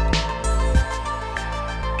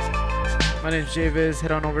 My name's JVIZ.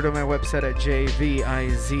 Head on over to my website at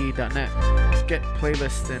jviz.net. Get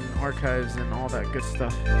playlists and archives and all that good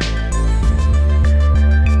stuff.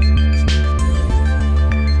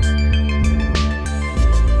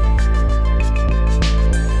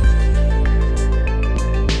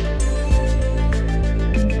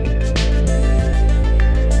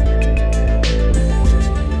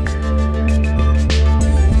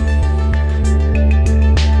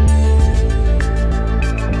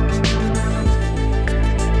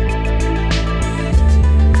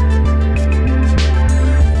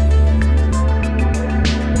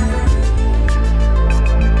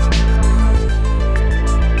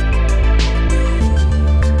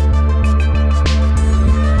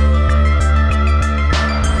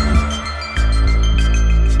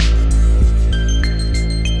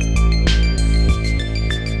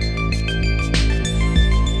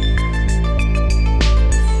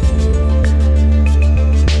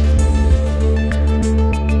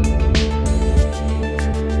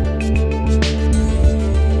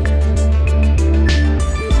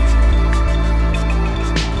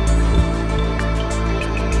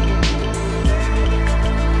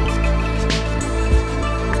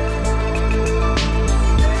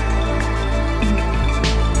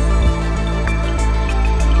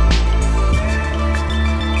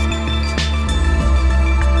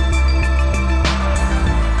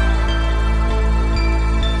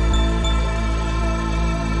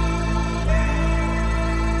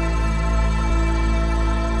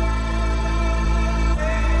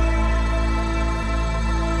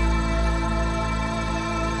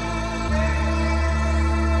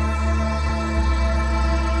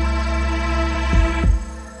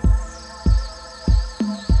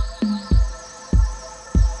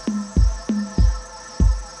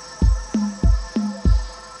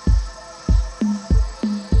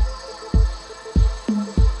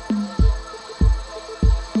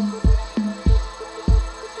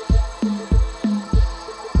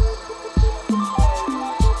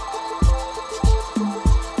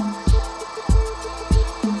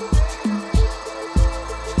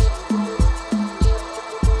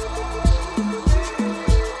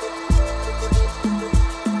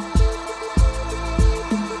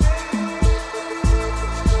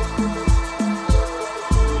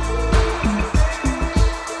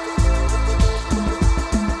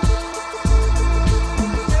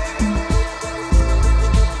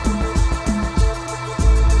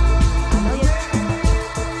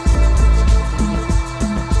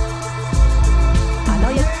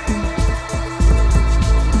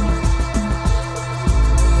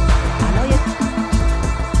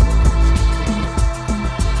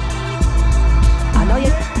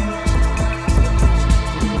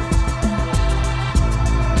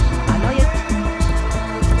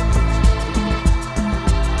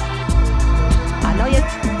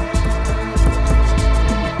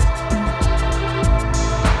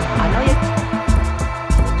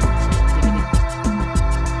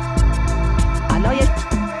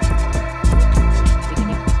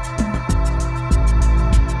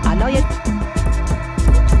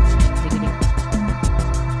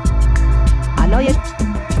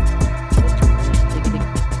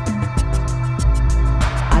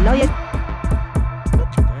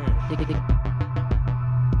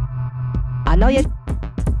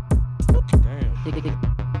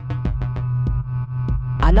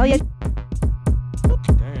 I know you.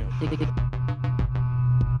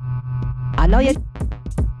 I know you.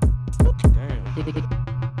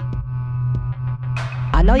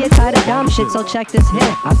 I know you're tired of dumb shit, so check this here.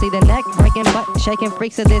 I see the neck breaking, butt shaking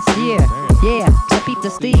freaks of this year. Yeah, so peep the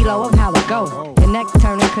stilo of how it go. Your neck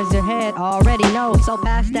turning cause your head already knows. So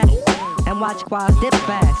pass that and watch quads dip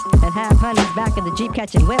fast. And have honeys back in the Jeep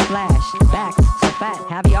catching whiplash. Backs so fat,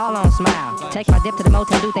 have you all on smile. Take my dip to the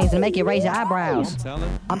motel, do things and make you raise your eyebrows.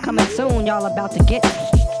 I'm coming soon, y'all about to get.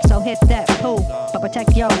 So hit that pool, but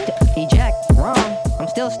protect your eject. Wrong, I'm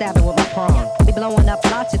still stabbing with my prong. Be blowing up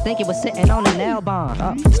lots, you think it was sitting on a nail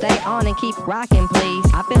bomb. Stay on and keep rocking, please.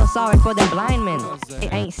 I feel sorry for them blind men.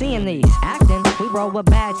 It ain't seeing these. Acting, we roll with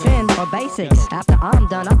bad 10 or basics. After I'm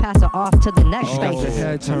done, I pass her off to the next spaces.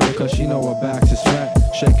 Head turner, cause she know her back's is fat.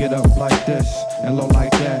 Shake it up like this and low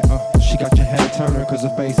like that. She got your head turner, cause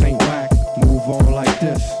her face ain't whack. Move on like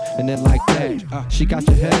this and then like that. She got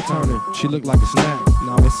your head turning, she look like a snack.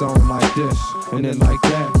 Now it's on like this and then like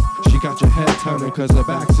that. She got your head turning cause her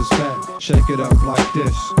back's is fat. Shake it up like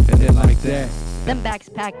this and then like that. Them backs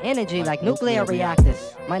pack energy like nuclear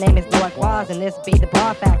reactors. My name is Lord Quaz and this be the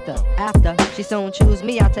bar factor. After she soon choose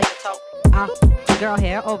me, I'll take a toke. Girl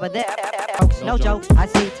here over there. No jokes, I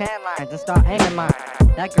see tan lines and start aiming mine.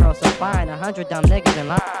 That girl so fine, 100 dumb niggas in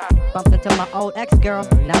line. Bumped into my old ex-girl,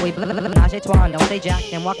 now we Najee Twan, don't say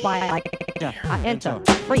jack and walk quiet like I enter,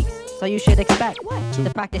 freaks, so you should expect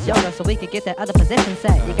to practice yoga so we can get that other position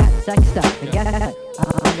set. You got sex stuff, and guess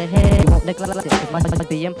what? On the head, you won't neglect it, cause must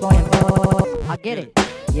be employing. I get it,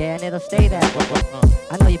 yeah, and it'll stay there.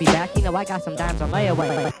 I know you be back, you know I got some dimes on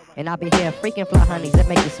layaway. And I'll be here freaking fly honeys that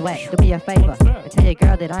make you sweat. Do me a favor, and tell your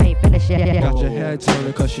girl that I ain't finished yet. Got your head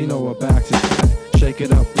turning cause she know her back's is fat. Shake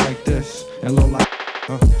it up like this, and low like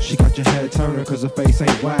she got your head turning cause her face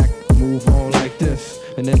ain't whack. Move on like this,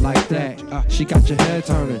 and then like that. She got your head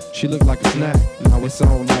turning, she look like a snack. Now it's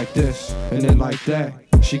on like this, and then like that.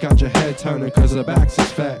 She got your head turning cause her back's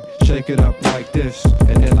is fat. Shake it up like this,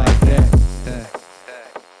 and then like that.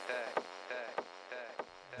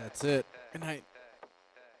 That's it. Good night.